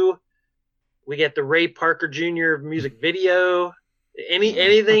 2. We get the Ray Parker Jr. music video.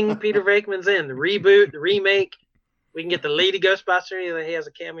 Anything Peter Venkman's in, the reboot, the remake. We can get the Lady Ghostbuster. He has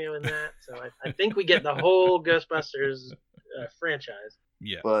a cameo in that. So I think we get the whole Ghostbusters franchise.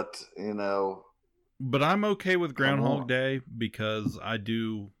 Yeah. But, you know, But I'm okay with Groundhog Day because I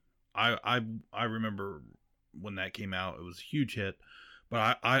remember when that came out, it was a huge hit.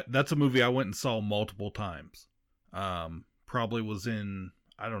 But I that's a movie I went and saw multiple times. Probably was in,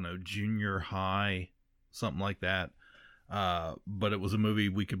 I don't know, junior high, something like that. But it was a movie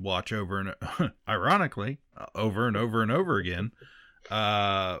we could watch ironically, over and over and over again.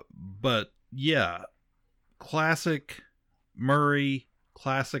 But yeah, classic Murray,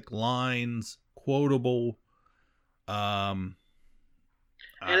 classic lines, quotable. And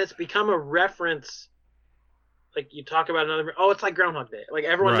it's become a reference. Like you talk about another, it's like Groundhog Day. Like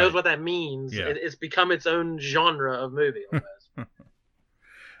everyone knows what that means. Yeah. It's become its own genre of movie almost.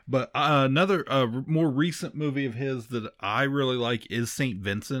 But another more recent movie of his that I really like is St.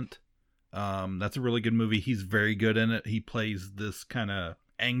 Vincent. That's a really good movie. He's very good in it. He plays this kind of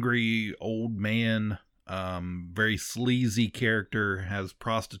angry old man, very sleazy character, has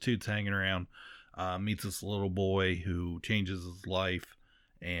prostitutes hanging around, meets this little boy who changes his life,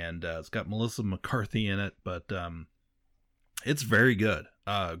 and it's got Melissa McCarthy in it, but it's very good.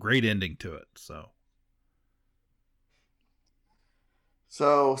 Great ending to it.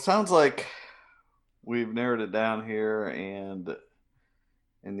 So sounds like we've narrowed it down here, and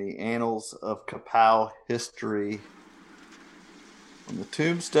in the annals of Kapow history, on the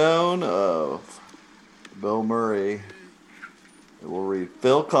tombstone of Bill Murray, it will read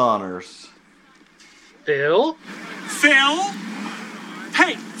Phil Connors. Phil? Phil?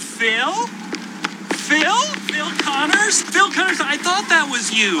 Hey, Phil? Phil? Phil Connors? Phil Connors, I thought that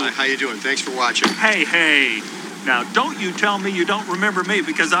was you. Hi, how you doing? Thanks for watching. Hey. Now, don't you tell me you don't remember me,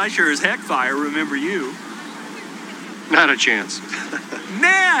 because I sure as heck fire remember you. Not a chance.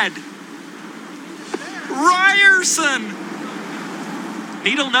 Ned! Ryerson!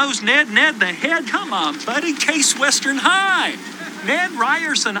 Needle-nosed Ned the head? Come on, buddy. Case Western High. Ned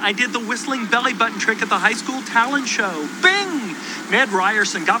Ryerson. I did the whistling belly button trick at the high school talent show. Bing! Ned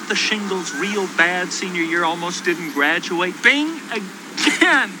Ryerson got the shingles real bad senior year, almost didn't graduate. Bing!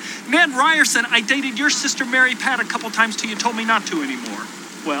 Again! Ned Ryerson, I dated your sister Mary Pat a couple times till you told me not to anymore.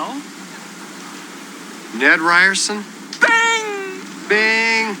 Well? Ned Ryerson? Bing!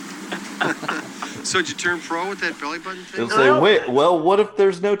 Bing! So did you turn pro with that belly button thing? He'll say, wait, well, what if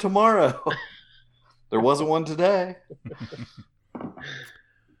there's no tomorrow? There wasn't one today.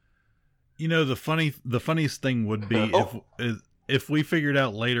 You know, the funniest thing would be if we figured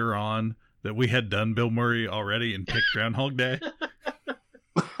out later on that we had done Bill Murray already and picked Groundhog Day.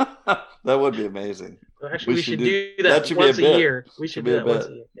 That would be amazing. Well, actually, we should do that once a year. We should do that once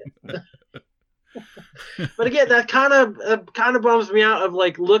a year. Yeah. But again, that kind of bums me out of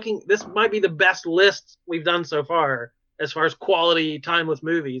like looking. This might be the best list we've done so far as quality timeless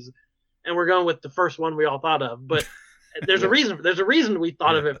movies, and we're going with the first one we all thought of. But there's a reason. There's a reason we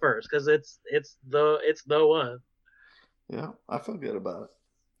thought of it first, because it's the one. Yeah, I feel good about it.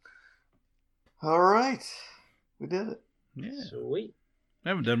 All right, we did it. Yeah, sweet. I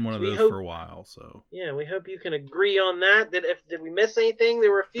haven't done one of those for a while, so yeah, we hope you can agree on that. Did we miss anything?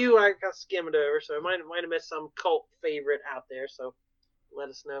 There were a few I got skimmed over, so I might have missed some cult favorite out there. So let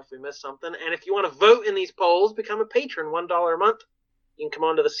us know if we missed something. And if you want to vote in these polls, become a patron, $1 a month. You can come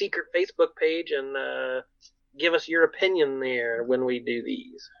onto the secret Facebook page and give us your opinion there when we do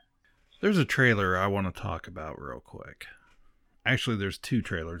these. There's a trailer I want to talk about real quick. Actually, there's 2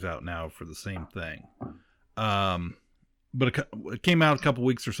 trailers out now for the same thing. But it came out a couple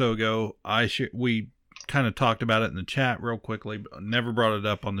weeks or so ago. We kind of talked about it in the chat real quickly, but never brought it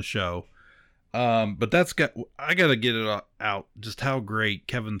up on the show. But I got to get it out just how great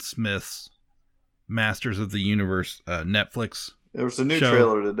Kevin Smith's Masters of the Universe Netflix. There was a new show.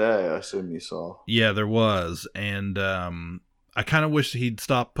 trailer today, I assume you saw. Yeah, there was. And I kind of wish he'd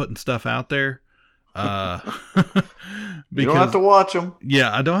stop putting stuff out there. Because, you don't have to watch them.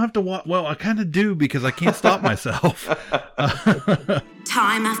 Yeah, I don't have to watch. Well, I kind of do, because I can't stop myself.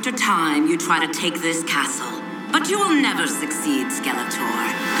 Time after time, you try to take this castle, but you will never succeed,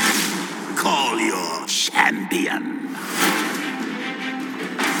 Skeletor. Call your champion.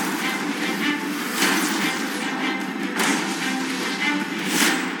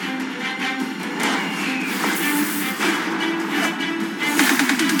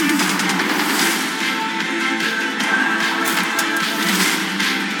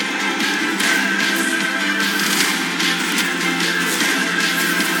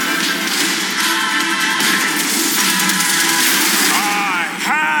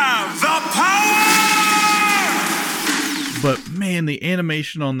 But man, the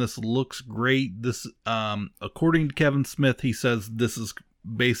animation on this looks great. This, according to Kevin Smith, he says this is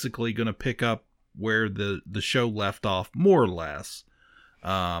basically going to pick up where the show left off, more or less.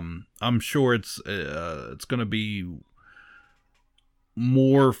 I'm sure it's going to be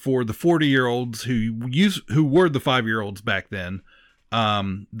more for the 40-year-olds who were the 5-year-olds back then,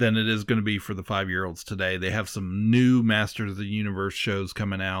 than it is going to be for the 5-year-olds today. They have some new Masters of the Universe shows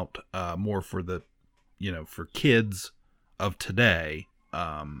coming out, more for the, for kids of today.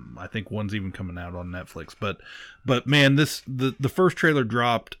 I think one's even coming out on Netflix, but man, the first trailer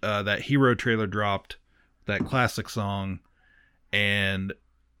dropped, that Hero trailer dropped, that classic song, and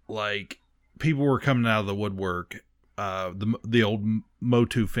like people were coming out of the woodwork. The old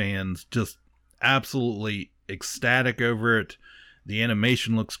Motu fans just absolutely ecstatic over it. The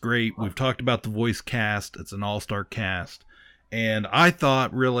animation looks great. We've talked about the voice cast. It's an all-star cast. And I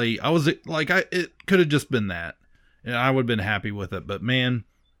thought really, it could have just been that. And I would have been happy with it. But man,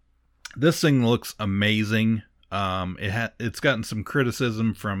 this thing looks amazing. It's gotten some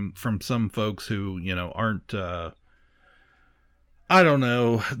criticism from some folks who, aren't, I don't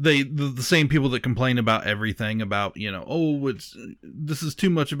know, the same people that complain about everything about, this is too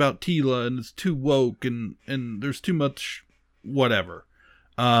much about Tila and it's too woke and there's too much whatever.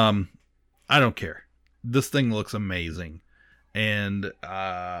 I don't care. This thing looks amazing. And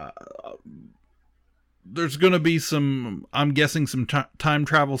there's going to be I'm guessing some time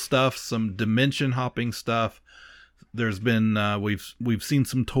travel stuff, some dimension hopping stuff. There's been, we've seen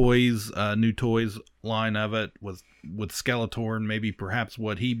some toys, new toys line of it with Skeletor and maybe perhaps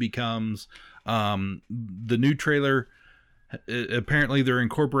what he becomes. The new trailer, apparently they're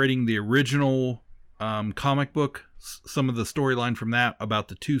incorporating the original comic book, some of the storyline from that about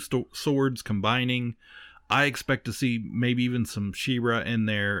the two swords combining. I expect to see maybe even some She-Ra in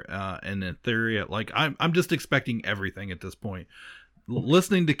there, and Etheria. Like I'm just expecting everything at this point.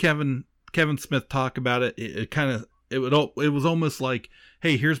 Listening to Kevin Smith talk about it, it was almost like,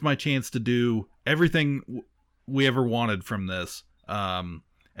 hey, here's my chance to do everything we ever wanted from this.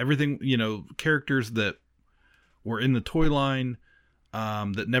 Everything, characters that were in the toy line,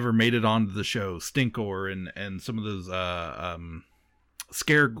 that never made it onto the show, Stinkor and some of those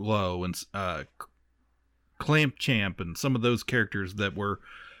Scareglow and Clamp Champ and some of those characters that were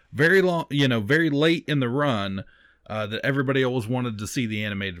very long, very late in the run, that everybody always wanted to see the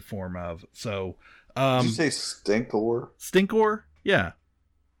animated form of. So, did you say Stinkor? Stinkor? Yeah.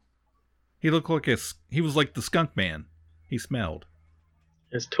 He looked like he was like the skunk man. He smelled.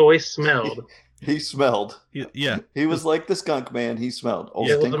 His toy smelled. He smelled. Yeah. He was like the skunk man. He smelled. Oh,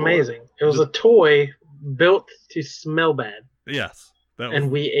 it was amazing. It was a toy built to smell bad. Yes.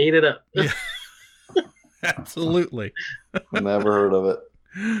 And we ate it up. Yeah. Absolutely. Never heard of it.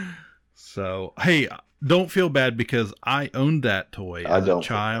 So, hey, don't feel bad because I owned that toy as a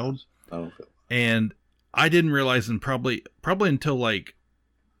child. And I didn't realize, and probably until like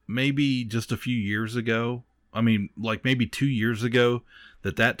maybe just a few years ago, I mean, like maybe 2 years ago,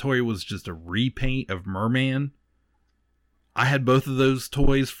 that toy was just a repaint of Merman. I had both of those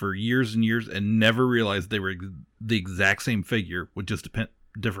toys for years and years and never realized they were the exact same figure with just a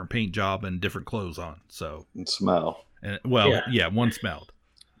different paint job and different clothes on. So and smell. And yeah, one smelled.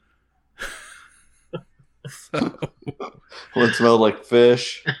 So. One smelled like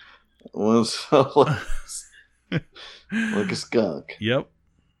fish. One smelled like a skunk. Yep.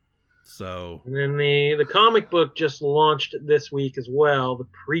 So. And then the comic book just launched this week as well. The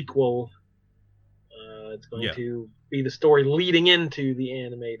prequel. It's going to be the story leading into the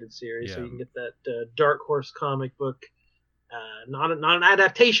animated series, so you can get that Dark Horse comic book. Not an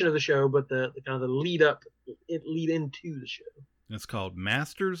adaptation of the show, but the kind of the lead into the show. It's called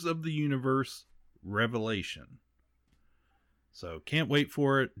Masters of the Universe Revelation. So can't wait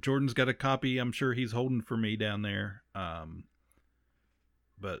for it. Jordan's got a copy. I'm sure he's holding for me down there.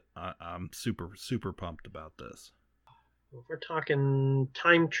 But I'm super, super pumped about this. If we're talking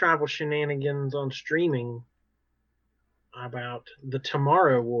time travel shenanigans on streaming, how about The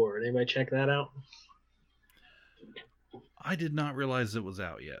Tomorrow War? Anybody check that out? I did not realize it was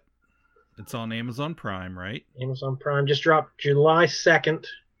out yet. It's on Amazon Prime, right? Amazon Prime just dropped July 2nd.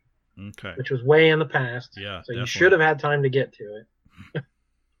 Okay. Which was way in the past. Yeah. So definitely. You should have had time to get to it.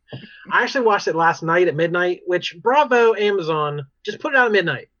 I actually watched it last night at midnight, which bravo Amazon, just put it out at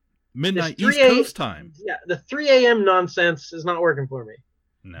midnight. Midnight East Coast time. Yeah, the 3 a.m. nonsense is not working for me.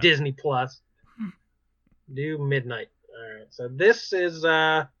 No. Disney Plus. Do midnight. All right. So this is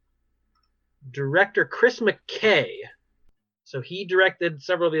director Chris McKay. So he directed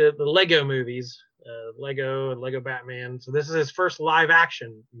several of the Lego movies, Lego and Lego Batman. So this is his first live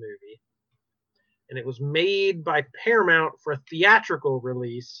action movie. And it was made by Paramount for a theatrical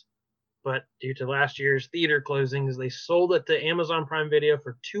release. But due to last year's theater closings, they sold it to Amazon Prime Video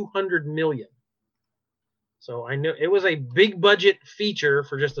for $200 million. So I know it was a big budget feature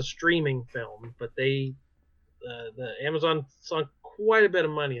for just a streaming film, but the Amazon sunk quite a bit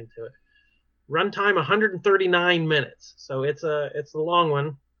of money into it. Runtime 139 minutes, so it's a long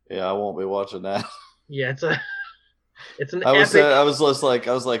one. Yeah, I won't be watching that. Yeah, it's an epic. I was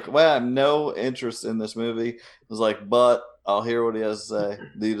like, well, I have no interest in this movie. I was like, but I'll hear what he has to say.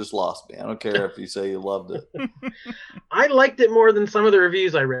 You just lost me. I don't care if you say you loved it. I liked it more than some of the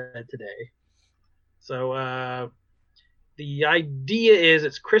reviews I read today. So the idea is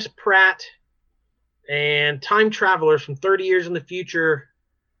it's Chris Pratt and time travelers from 30 years in the future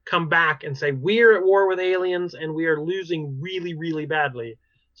come back and say, we're at war with aliens and we are losing really, really badly.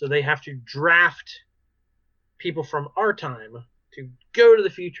 So they have to draft people from our time to go to the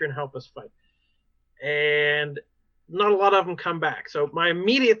future and help us fight. And not a lot of them come back. So my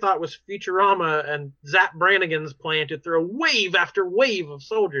immediate thought was Futurama and Zapp Brannigan's plan to throw wave after wave of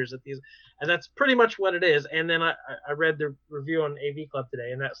soldiers at these. And that's pretty much what it is. And then I read the review on AV Club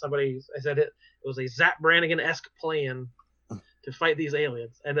today, and that I said it was a Zapp Brannigan-esque plan to fight these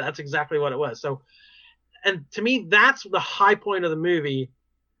aliens. And that's exactly what it was. So, and to me, that's the high point of the movie.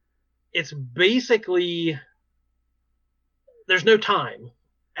 It's basically, there's no time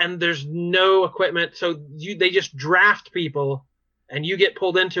and there's no equipment. So they just draft people and you get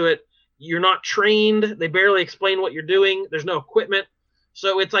pulled into it. You're not trained. They barely explain what you're doing. There's no equipment.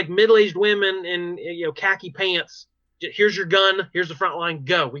 So it's like middle-aged women in khaki pants. Here's your gun. Here's the front line.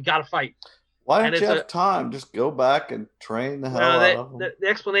 Go. We got to fight. Why don't you have time? Just go back and train the hell out of them. The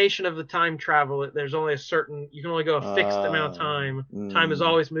explanation of the time travel, there's only you can only go a fixed amount of time. Time is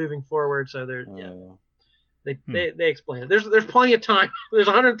always moving forward. So they explain it. There's plenty of time. There's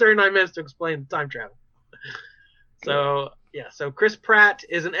 139 minutes to explain time travel. So so Chris Pratt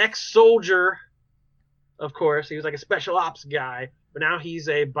is an ex-soldier, of course. He was like a special ops guy, but now he's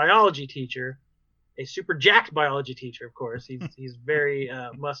a biology teacher, a super jacked biology teacher, of course. He's very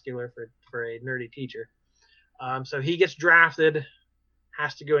muscular for a nerdy teacher. So he gets drafted,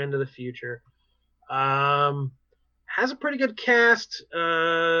 has to go into the future. Has a pretty good cast.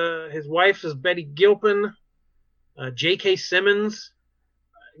 His wife is Betty Gilpin. J.K. Simmons.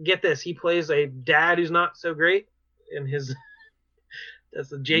 Get this, he plays a dad who's not so great in his. That's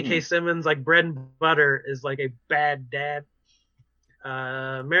the J.K. Simmons, like bread and butter, is like a bad dad.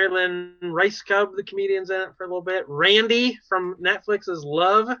 Marilyn Rice Cub, the comedian's in it for a little bit. Randy from Netflix's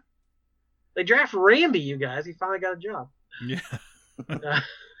Love. They draft Randy, you guys. He finally got a job. Yeah.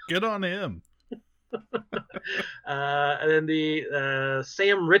 Good on him. And then the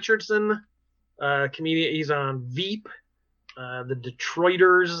Sam Richardson, comedian. He's on Veep. The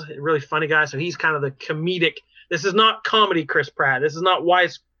Detroiters, really funny guy. So he's kind of the comedic. This is not comedy Chris Pratt. This is not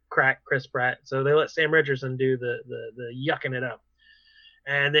wisecrack Chris Pratt. So they let Sam Richardson do the yucking it up.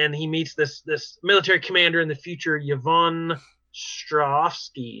 And then he meets this military commander in the future, Yvonne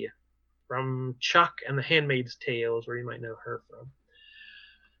Strahovski from Chuck and The Handmaid's Tale is where you might know her from.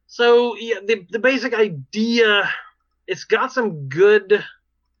 So yeah, the basic idea, it's got some good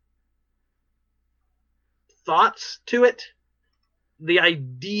thoughts to it. The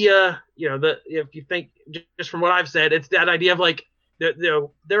idea, if you think just from what I've said, it's that idea of like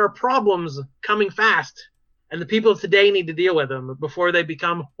there are problems coming fast, and the people of today need to deal with them before they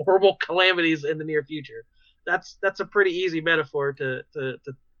become horrible calamities in the near future. That's a pretty easy metaphor to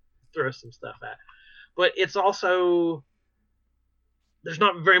throw some stuff at. But it's also, there's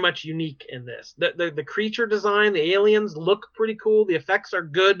not very much unique in this. The creature design, the aliens look pretty cool. The effects are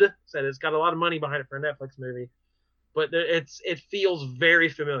good. Said it's got a lot of money behind it for a Netflix movie. But it feels very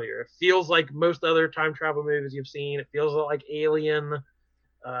familiar. It feels like most other time travel movies you've seen. It feels like Alien.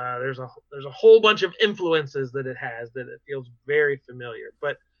 There's a whole bunch of influences that it has that it feels very familiar.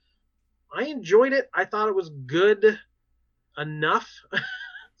 But I enjoyed it. I thought it was good enough,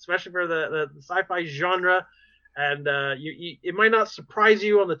 especially for the sci-fi genre. And it might not surprise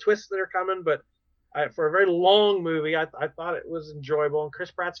you on the twists that are coming, but for a very long movie, I thought it was enjoyable. And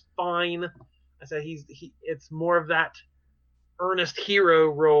Chris Pratt's fine. I said it's more of that earnest hero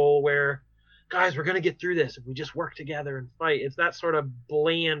role where, guys, we're going to get through this if we just work together and fight. It's that sort of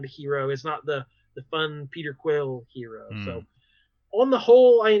bland hero. It's not the fun Peter Quill hero. So on the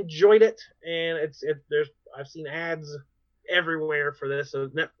whole, I enjoyed it, and I've seen ads everywhere for this. So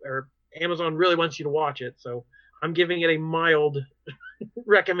Amazon really wants you to watch it. So I'm giving it a mild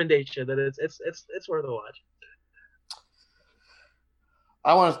recommendation that it's worth a watch.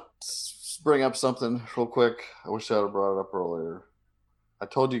 I want to bring up something real quick. I wish I would have brought it up earlier. I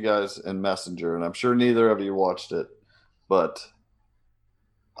told you guys in Messenger, and I'm sure neither of you watched it, but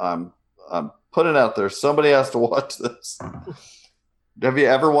I'm putting it out there. Somebody has to watch this. Have you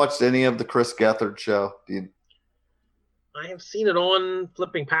ever watched any of the Chris Gethard show? I have seen it on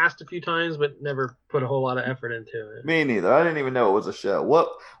flipping past a few times, but never put a whole lot of effort into it. Me neither. I didn't even know it was a show. What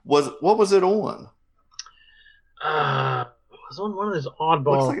was it on? It was on one of those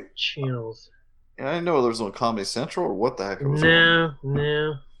oddball channels. I didn't know it was on Comedy Central or what the heck it was on.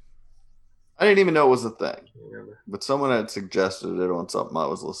 No. I didn't even know it was a thing. But someone had suggested it on something I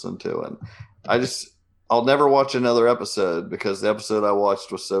was listening to, and I'll never watch another episode because the episode I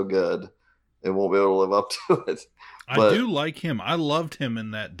watched was so good, it won't be able to live up to it. But I do like him. I loved him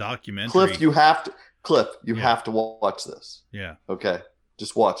in that documentary. Cliff, you have to watch this. Yeah. Okay.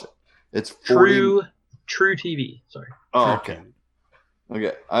 Just watch it. It's True TV. Sorry. Oh, okay.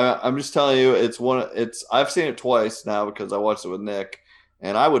 Okay. I'm just telling you, I've seen it twice now because I watched it with Nick,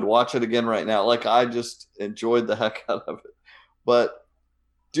 and I would watch it again right now. Like, I just enjoyed the heck out of it. But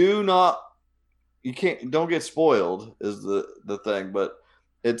don't get spoiled is the thing, but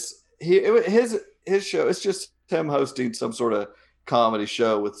his show, it's just him hosting some sort of comedy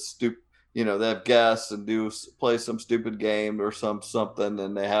show with they have guests and play some stupid game or something,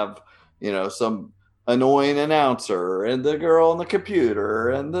 and they have some annoying announcer and the girl on the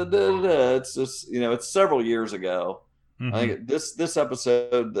computer and it's just it's several years ago. Mm-hmm. I think this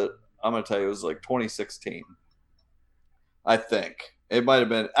episode that I'm gonna tell you was like 2016. I think it might have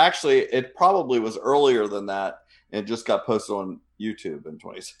been, actually it probably was earlier than that and just got posted on YouTube in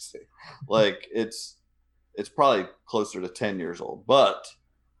 2016. Like it's probably closer to 10 years old, but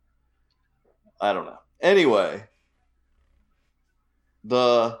I don't know. Anyway,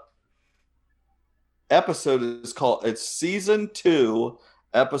 the episode is called, it's season 2,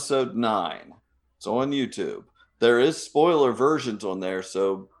 episode 9. It's on YouTube. There is spoiler versions on there,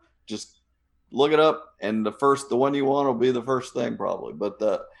 so just look it up, and the one you want will be the first thing probably. But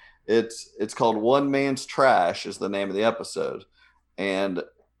it's called One Man's Trash is the name of the episode, and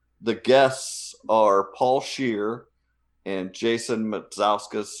the guests are Paul Scheer and Jason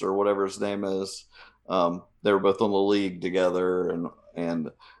Matsauskas or whatever his name is. They were both on The League together,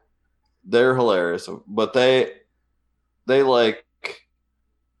 and they're hilarious. But they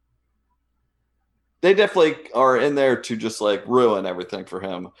definitely are in there to just like ruin everything for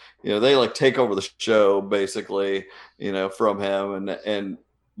him. They like take over the show basically, from him.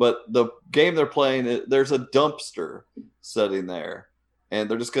 But the game they're playing, there's a dumpster sitting there, and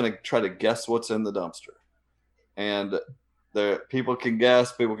they're just going to try to guess what's in the dumpster. And people can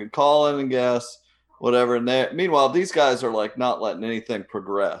guess, people can call in and guess, whatever. And meanwhile, these guys are like not letting anything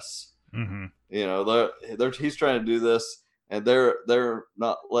progress. Mm-hmm. He's trying to do this, and they're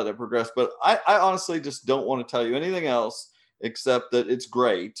not letting it progress. But I honestly just don't want to tell you anything else except that it's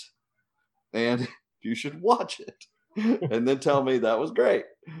great, and you should watch it, and then tell me that was great.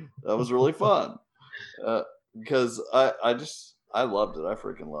 That was really fun, because I loved it. I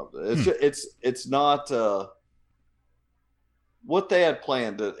freaking loved it. It's not what they had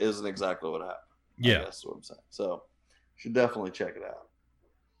planned. It isn't exactly what happened. Yeah, that's what I'm saying. So, you should definitely check it out.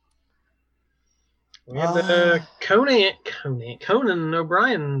 We had Conan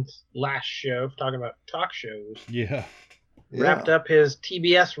O'Brien's last show, talking about talk shows. Yeah. Wrapped up his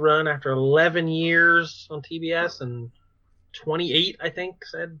TBS run after 11 years on TBS and 28, I think,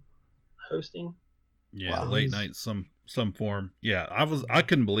 said hosting. Yeah, wow. Late night, some form. Yeah, I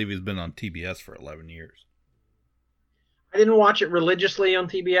couldn't believe he's been on TBS for 11 years. I didn't watch it religiously on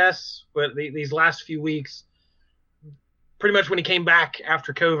TBS, but these last few weeks, pretty much when he came back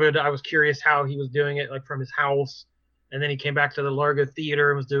after COVID, I was curious how he was doing it, like from his house. And then he came back to the Largo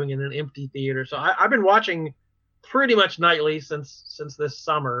Theater and was doing it in an empty theater. So I've been watching pretty much nightly since this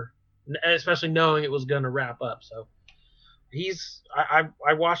summer, especially knowing it was going to wrap up. So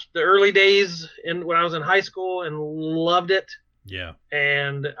I watched the early days when I was in high school and loved it. Yeah.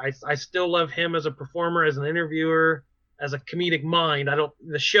 And I still love him as a performer, as an interviewer, as a comedic mind.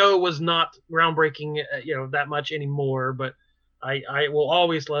 The show was not groundbreaking, that much anymore, but I will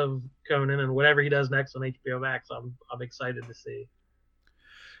always love Conan and whatever he does next on HBO Max. I'm excited to see.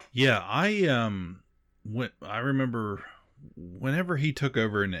 Yeah, I remember whenever he took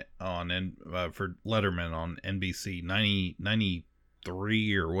over for Letterman on NBC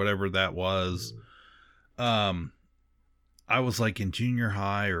 93 or whatever that was. I was like in junior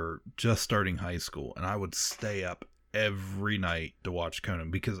high or just starting high school, and I would stay up every night to watch Conan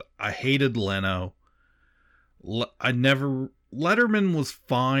because I hated Leno. Letterman was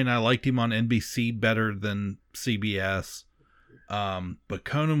fine. I liked him on NBC better than CBS. But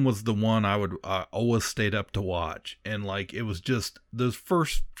Conan was the one I always stayed up to watch. And like, it was just, those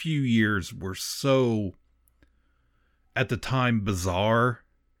first few years were so, at the time, bizarre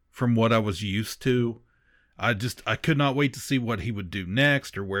from what I was used to. I could not wait to see what he would do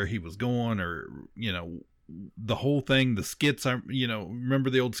next, or where he was going, or the whole thing, the skits. I remember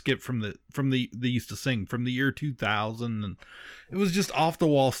the old skit from they used to sing from the year 2000, and it was just off the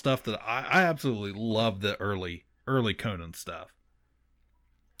wall stuff that I absolutely loved. The early Conan stuff.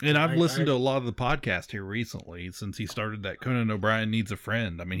 And I've listened to a lot of the podcast here recently since he started that Conan O'Brien Needs a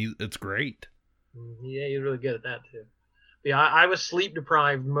Friend. I mean, it's great. Yeah, he's really good at that too. Yeah, I was sleep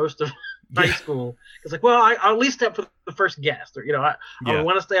deprived most of high school. It's like, well, I'll at least stay up for the first guest, or I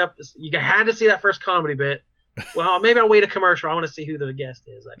want to stay up. You had to see that first comedy bit. Well, maybe I'll wait a commercial. I want to see who the guest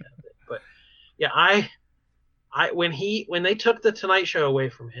is, that kind of thing. But yeah, when they took the Tonight Show away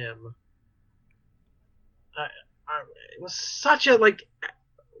from him, it was such a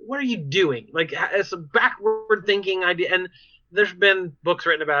what are you doing? Like, it's a backward thinking idea, and there's been books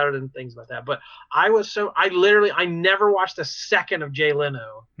written about it and things about that. But I never watched a second of Jay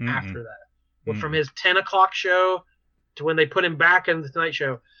Leno after that. Well, from his 10 o'clock show to when they put him back in the Tonight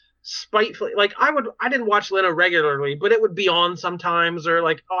Show, spitefully, I didn't watch Leno regularly, but it would be on sometimes, or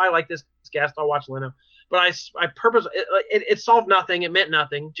I like this guest, I'll watch Leno. But I purposely, it solved nothing. It meant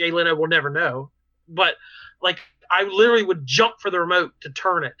nothing. Jay Leno will never know. But I literally would jump for the remote to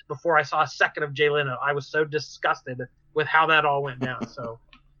turn it before I saw a second of Jay Leno. I was so disgusted with how that all went down. So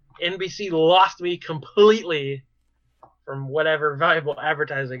NBC lost me completely from whatever valuable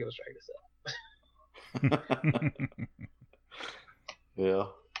advertising it was trying to sell. Yeah.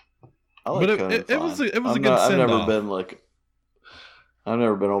 I like but it was a good send I've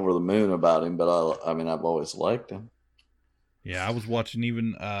never been over the moon about him, but I've always liked him. Yeah, I was watching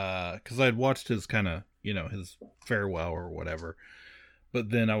even because I had watched his kind of his farewell or whatever, but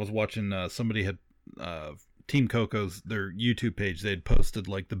then I was watching somebody had Team Coco's their YouTube page. They'd posted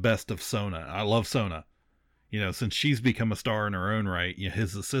the best of Sona. I love Sona, since she's become a star in her own right.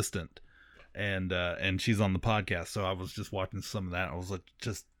 His assistant, and she's on the podcast. So I was just watching some of that. I was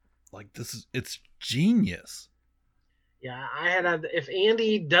it's genius. Yeah, if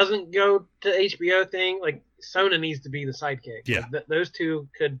Andy doesn't go to HBO thing, Sona needs to be the sidekick. Yeah, those two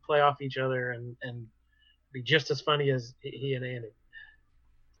could play off each other and be just as funny as he and Andy.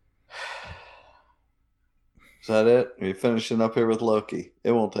 Is that it? Are you finishing up here with Loki?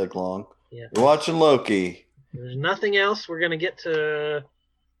 It won't take long. Yeah. You're watching Loki. There's nothing else. We're going to get to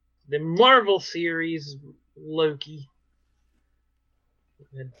the Marvel series, Loki.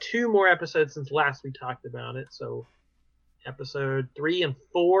 We had 2 more episodes since last we talked about it. So episode 3 and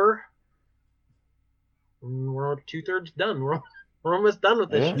 4. We're 2/3 done. We're almost done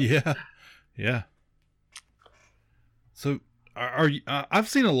with this show. Yeah. So are you, I've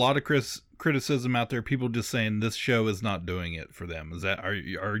seen a lot of criticism out there. People just saying this show is not doing it for them. Is that are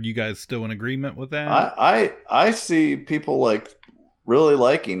you guys still in agreement with that? I see people really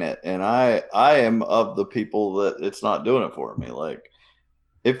liking it, and I am of the people that it's not doing it for me.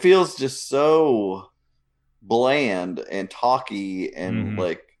 It feels just so bland and talky, and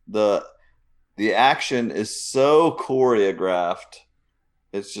the action is so choreographed.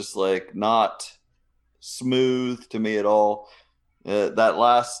 It's just not smooth to me at all. That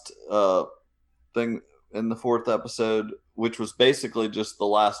last thing in the 4th episode, which was basically just The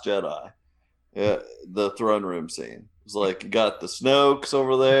Last Jedi, the throne room scene. It was you got the Snokes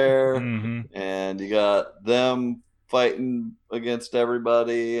over there, and you got them fighting against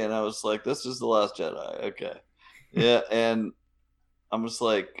everybody, and I was this is The Last Jedi. Okay. Yeah, and I'm just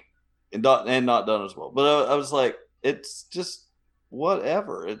and not done as well. But I was it's just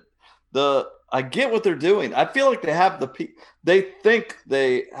whatever. I get what they're doing. I feel they have they think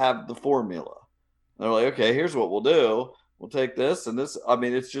they have the formula. They're okay, here's what we'll do. We'll take this and this. I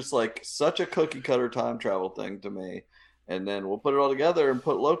mean, it's just such a cookie cutter time travel thing to me. And then we'll put it all together and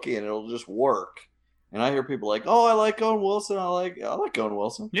put Loki and it'll just work. And I hear people oh, I like Owen Wilson. I like Owen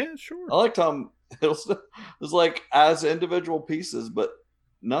Wilson. Yeah, sure. I like Tom Hiddleston. It's as individual pieces, but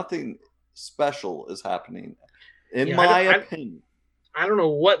nothing special is happening, in my opinion. I don't know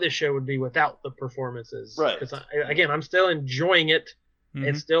what this show would be without the performances. Right. Because I'm still enjoying it. Mm-hmm.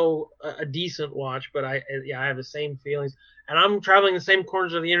 It's still a decent watch, but I have the same feelings, and I'm traveling the same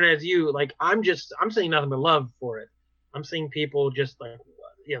corners of the internet as you. I'm seeing nothing but love for it. I'm seeing people just they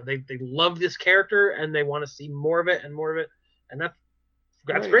love this character and they want to see more of it, and that's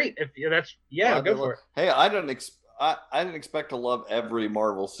great. If that's go for it. Hey, I didn't expect to love every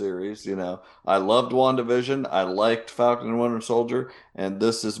Marvel series. I loved WandaVision. I liked Falcon and Winter Soldier, and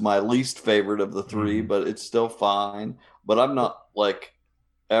this is my least favorite of the 3, but it's still fine. But I'm not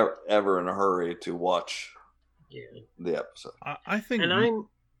ever in a hurry to watch the episode. I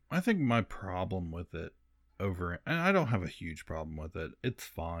think my problem with it and I don't have a huge problem with it. It's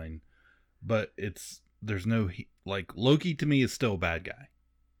fine, but it's like Loki to me is still a bad guy.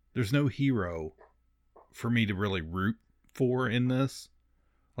 There's no hero for me to really root for in this.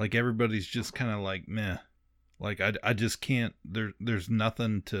 Like everybody's just kind of like meh. Like I just can't. There's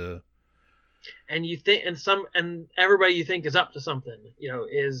nothing to. And you think, and everybody you think is up to something.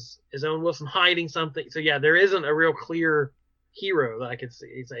 Is Owen Wilson hiding something? So yeah, there isn't a real clear hero that I could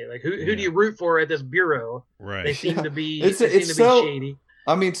say. Like who do you root for at this bureau? Right. They seem to be. It's be so shady.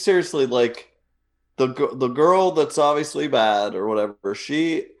 I mean, seriously, like the girl that's obviously bad or whatever.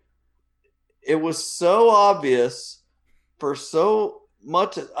 It was so obvious for so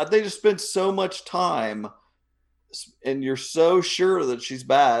much. They just spent so much time, and you're so sure that she's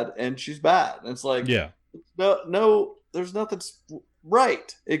bad, and she's bad. And it's like, no, there's nothing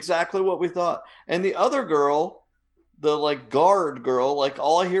right. Exactly what we thought. And the other girl, the like guard girl, like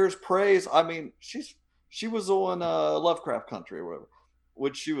all I hear is praise. I mean, she was on Lovecraft Country or whatever,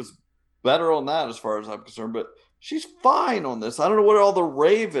 which she was better on that as far as I'm concerned. But she's fine on this. I don't know what all the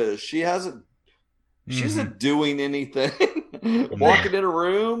rave is. She isn't doing anything. Walking in a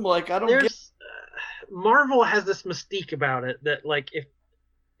room, like I don't get. Marvel has this mystique about it that like if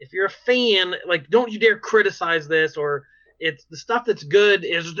you're a fan, like don't you dare criticize this, or it's the stuff that's good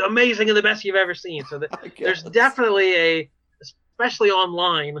is amazing and the best you've ever seen. So there's definitely especially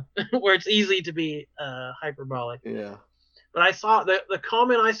online where it's easy to be hyperbolic. Yeah. But I saw the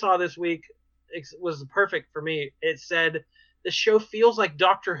comment I saw this week was perfect for me. It said, "The show feels like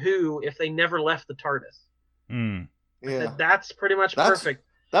Doctor Who if they never left the TARDIS." Yeah, that's pretty much perfect.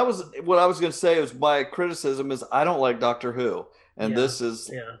 That was what I was going to say. Was my criticism is I don't like Doctor Who, and this is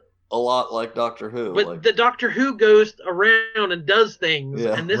a lot like Doctor Who. But the Doctor Who goes around and does things,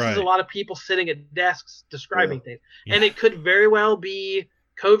 Yeah. and this Right. is a lot of people sitting at desks describing things, and it could very well be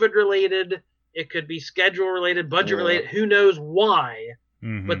COVID related. It could be schedule related, budget related. Who knows why?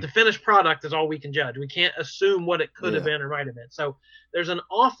 Mm-hmm. But the finished product is all we can judge. We can't assume what it could have been or might have been. So there's an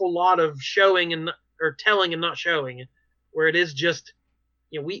awful lot of showing or telling and not showing, where it is just,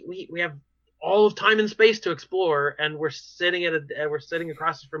 we have all of time and space to explore, and we're sitting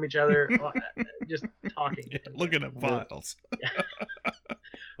across from each other, just talking, looking at files.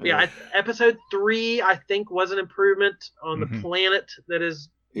 Episode 3, I think, was an improvement on the planet that is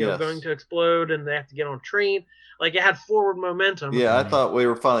going to explode, and they have to get on a train. Like, it had forward momentum. Yeah, I thought we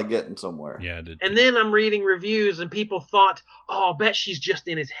were finally getting somewhere. Yeah, I did. And then I'm reading reviews, and people thought, "Oh, I'll bet she's just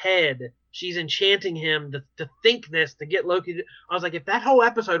in his head. She's enchanting him to think this, to get Loki." I was like, if that whole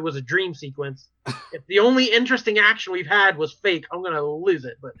episode was a dream sequence, if the only interesting action we've had was fake, I'm going to lose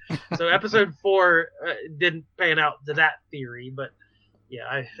it. But so episode 4 didn't pan out to that theory. But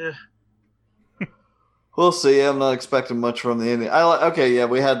yeah, We'll see. I'm not expecting much from the ending.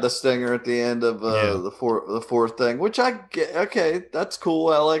 We had the stinger at the end of the fourth thing, which I get. Okay, that's cool.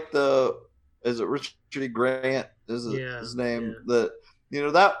 I like is it Richard E. Grant? Is his name?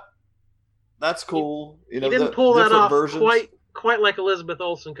 Yeah. That's cool. He didn't pull that off quite like Elizabeth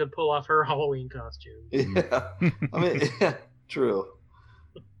Olsen could pull off her Halloween costume. Yeah, I mean, yeah, true.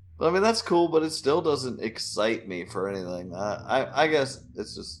 But I mean, that's cool, but it still doesn't excite me for anything. I guess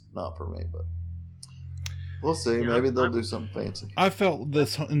it's just not for me, but. We'll see. Maybe they'll do something fancy. I felt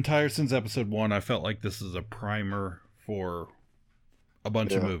this since episode 1, I felt like this is a primer for a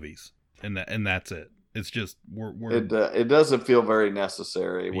bunch of movies, and that's it. It's just it doesn't feel very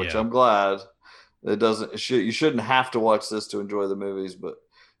necessary, which I'm glad. It doesn't. You shouldn't have to watch this to enjoy the movies, but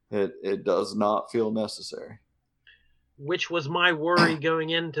it does not feel necessary. Which was my worry going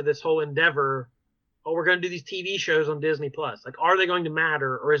into this whole endeavor. Oh, we're going to do these TV shows on Disney Plus. Like, are they going to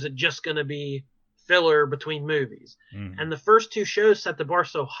matter, or is it just going to be filler between movies? And the first 2 shows set the bar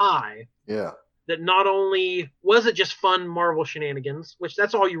so high that not only was it just fun Marvel shenanigans, which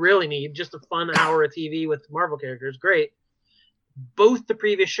that's all you really need, just a fun hour of TV with Marvel characters, great. Both the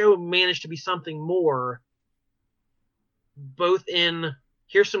previous show managed to be something more, both in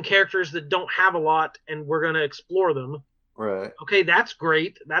here's some characters that don't have a lot and we're going to explore them. Right. Okay, that's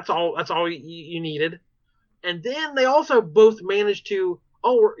great. That's all you needed. And then they also both managed to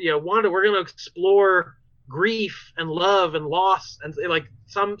Wanda, we're going to explore grief and love and loss and like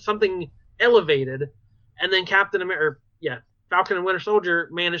something elevated. And then Falcon and Winter Soldier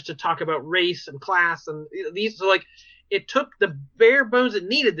managed to talk about race and class and these. So like, it took the bare bones it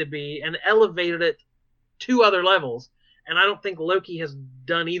needed to be and elevated it 2 other levels. And I don't think Loki has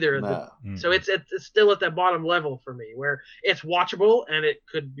done either of them. So it's still at that bottom level for me, where it's watchable and it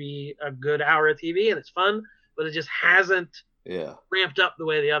could be a good hour of TV and it's fun, but it just hasn't ramped up the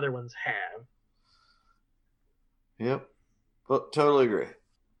way the other ones have. Yep. But totally agree.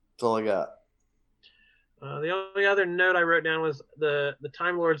 That's all I got. The only other note I wrote down was the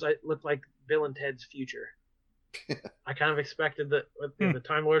Time Lords looked like Bill and Ted's Future. I kind of expected that with the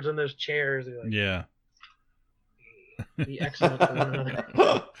Time Lords in those chairs. Like, yeah. Be excellent for one another.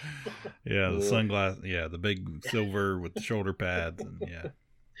 Yeah, the sunglasses. Yeah, the big silver with the shoulder pads. And yeah.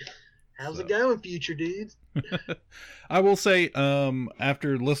 How's it going, future dudes? I will say,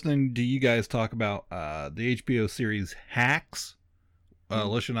 after listening to you guys talk about the HBO series Hacks,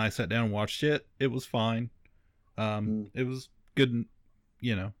 Alicia and I sat down and watched it. It was fine. It was good,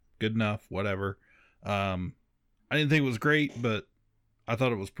 good enough, whatever. I didn't think it was great, but I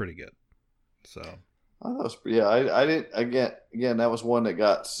thought it was pretty good. So I thought it was, I didn't, again, that was one that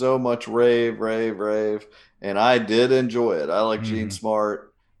got so much rave, and I did enjoy it. I like Gene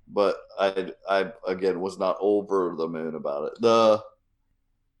Smart, but I again was not over the moon about it.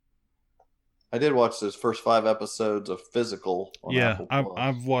 I did watch those first 5 episodes of Physical on Apple Plus.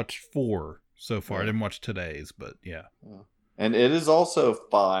 I've watched 4 so far. I didn't watch today's, but yeah. And it is also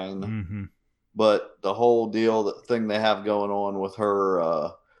fine. Mm-hmm. But the whole deal, the thing they have going on with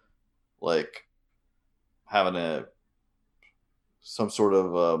her, like having some sort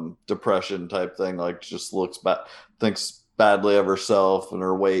of depression type thing, like just looks bad, thinks badly of herself and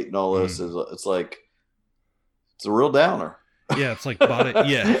her weight and all this it's like, it's a real downer. Yeah, it's like body.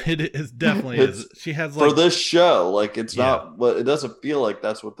 Yeah, it is definitely is. She has like, for this show, like it's not, but it doesn't feel like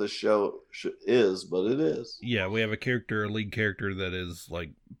that's what this show is, but it is. Yeah, we have a lead character that is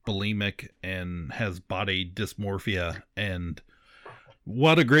like bulimic and has body dysmorphia, and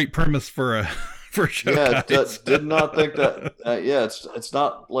what a great premise for a show. Yeah, did not think that. It's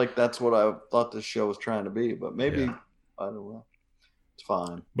not like that's what I thought this show was trying to be, but maybe I don't know. It's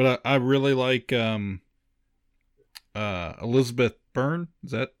fine. But I really like Elizabeth Byrne.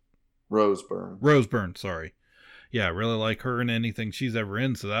 Is that Rose Byrne? Rose Byrne, sorry. Yeah, I really like her in anything she's ever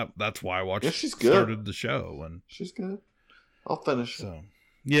in, so that's why I watched. Yeah, she's good. Started the show, and she's good. I'll finish. So,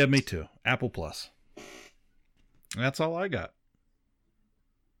 yeah, me too. Apple Plus. That's all I got.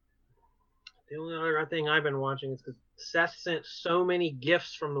 The only other thing I've been watching is because Seth sent so many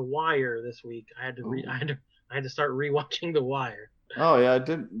gifts from The Wire this week. I had to start rewatching The Wire. Oh yeah, I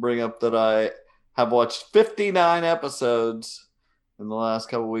didn't bring up that I have watched 59 episodes in the last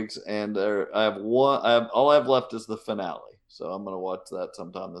couple of weeks, and I have all I have left is the finale. So I'm going to watch that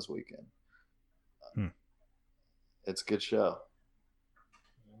sometime this weekend. It's a good show.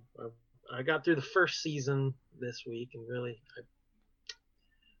 I got through the first season this week, and really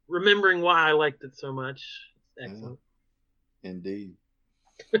remembering why I liked it so much. It's excellent. Yeah. Indeed.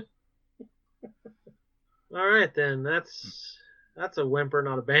 All right, then. That's a whimper,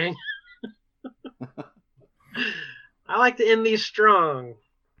 not a bang. I like to end these strong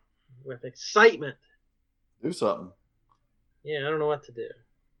with excitement. Do something. Yeah, I don't know what to do.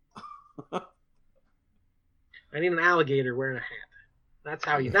 I need an alligator wearing a hat. That's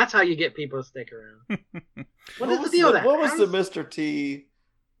how you get people to stick around. What is the deal with that? What was the Mr. T?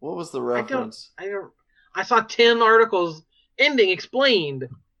 What was the reference? I saw 10 articles ending explained.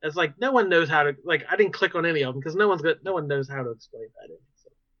 It's like no one knows how to, like, I didn't click on any of them because no one knows how to explain that.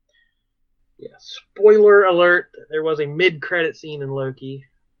 Yeah, spoiler alert, there was a mid-credit scene in Loki,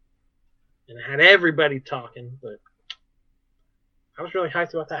 and it had everybody talking, but I was really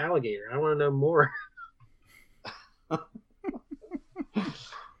hyped about the alligator. I want to know more. All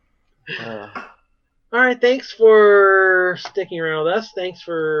right, thanks for sticking around with us. Thanks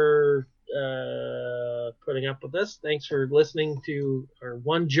for putting up with us. Thanks for listening to our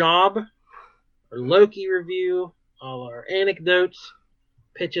One Job, our Loki review, all our anecdotes,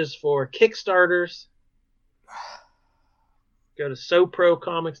 pitches for Kickstarters. Go to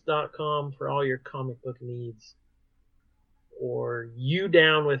soprocomics.com for all your comic book needs, or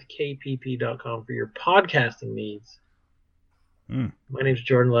youdownwithkpp.com for your podcasting needs. My name's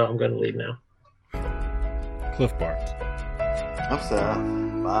Jordan Lowe. I'm going to leave now. Cliff Barnes. I'm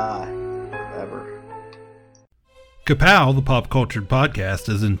Seth. Bye. Forever. Kapow, the Pop Cultured Podcast,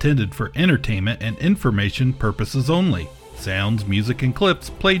 is intended for entertainment and information purposes only. Sounds, music, and clips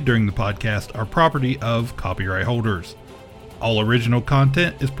played during the podcast are property of copyright holders. All original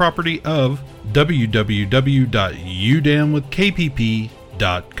content is property of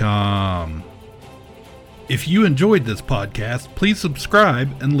www.youdownwithkpp.com. If you enjoyed this podcast, please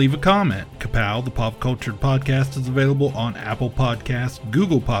subscribe and leave a comment. Kapow, the Pop Cultured Podcast, is available on Apple Podcasts,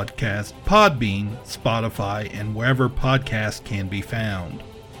 Google Podcasts, Podbean, Spotify, and wherever podcasts can be found.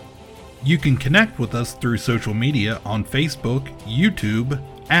 You can connect with us through social media on Facebook, YouTube,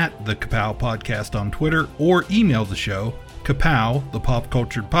 at the Kapow Podcast on Twitter, or email the show, Kapow, the Pop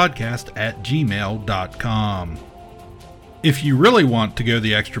Cultured Podcast, @gmail.com. If you really want to go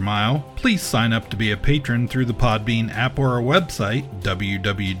the extra mile, please sign up to be a patron through the Podbean app or our website,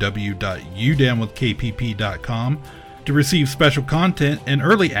 www.udownwithkpp.com, to receive special content and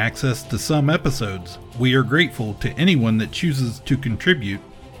early access to some episodes. We are grateful to anyone that chooses to contribute,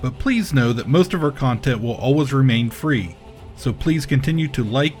 but please know that most of our content will always remain free, so please continue to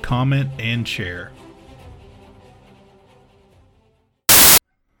like, comment, and share.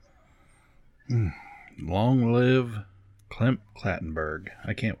 Long live Clint Clattenburg.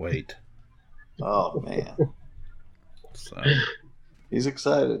 I can't wait. Oh, man. So, he's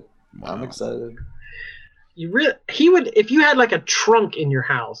excited. Wow. I'm excited. He would, if you had like a trunk in your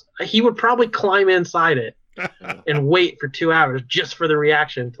house, he would probably climb inside it and wait for 2 hours just for the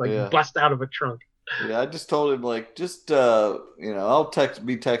reaction to bust out of a trunk. Yeah, I just told him I'll be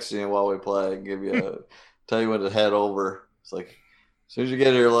texting you while we play and tell you when to head over. It's like, as soon as you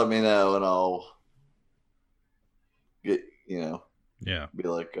get here, let me know and I'll get, be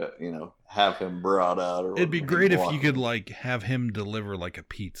like, have him brought out. Or it'd be great if you could have him deliver like a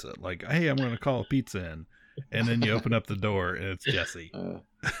pizza. Like, hey, I'm going to call a pizza in. And then you open up the door and it's Jesse.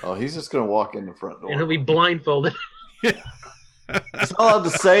 He's just going to walk in the front door. And he'll be blindfolded. He's not allowed to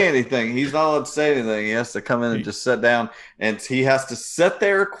say anything. He has to come in and just sit down. And he has to sit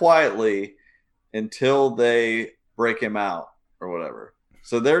there quietly until they break him out or whatever.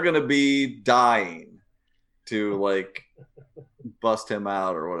 So they're going to be dying to bust him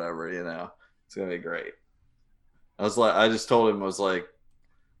out or whatever, It's going to be great. I just told him,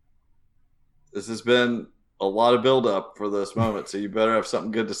 this has been a lot of build up for this moment, so you better have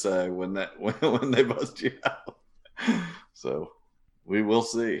something good to say when they bust you out. So we will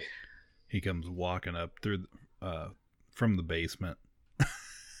see. He comes walking up through from the basement.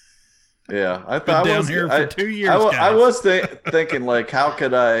 Yeah, I've been down here for 2 years. I was thinking how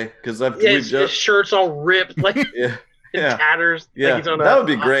could I? Because his shirt's all ripped, tatters. Yeah, that would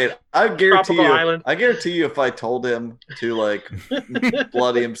be great. I guarantee you, if I told him to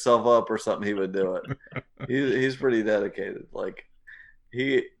bloody himself up or something, he would do it. He's pretty dedicated.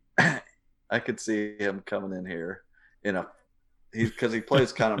 I could see him coming in here because he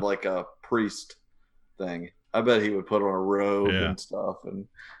plays kind of like a priest thing. I bet he would put on a robe and stuff and.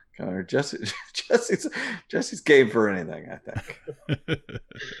 Jesse's game for anything, I think.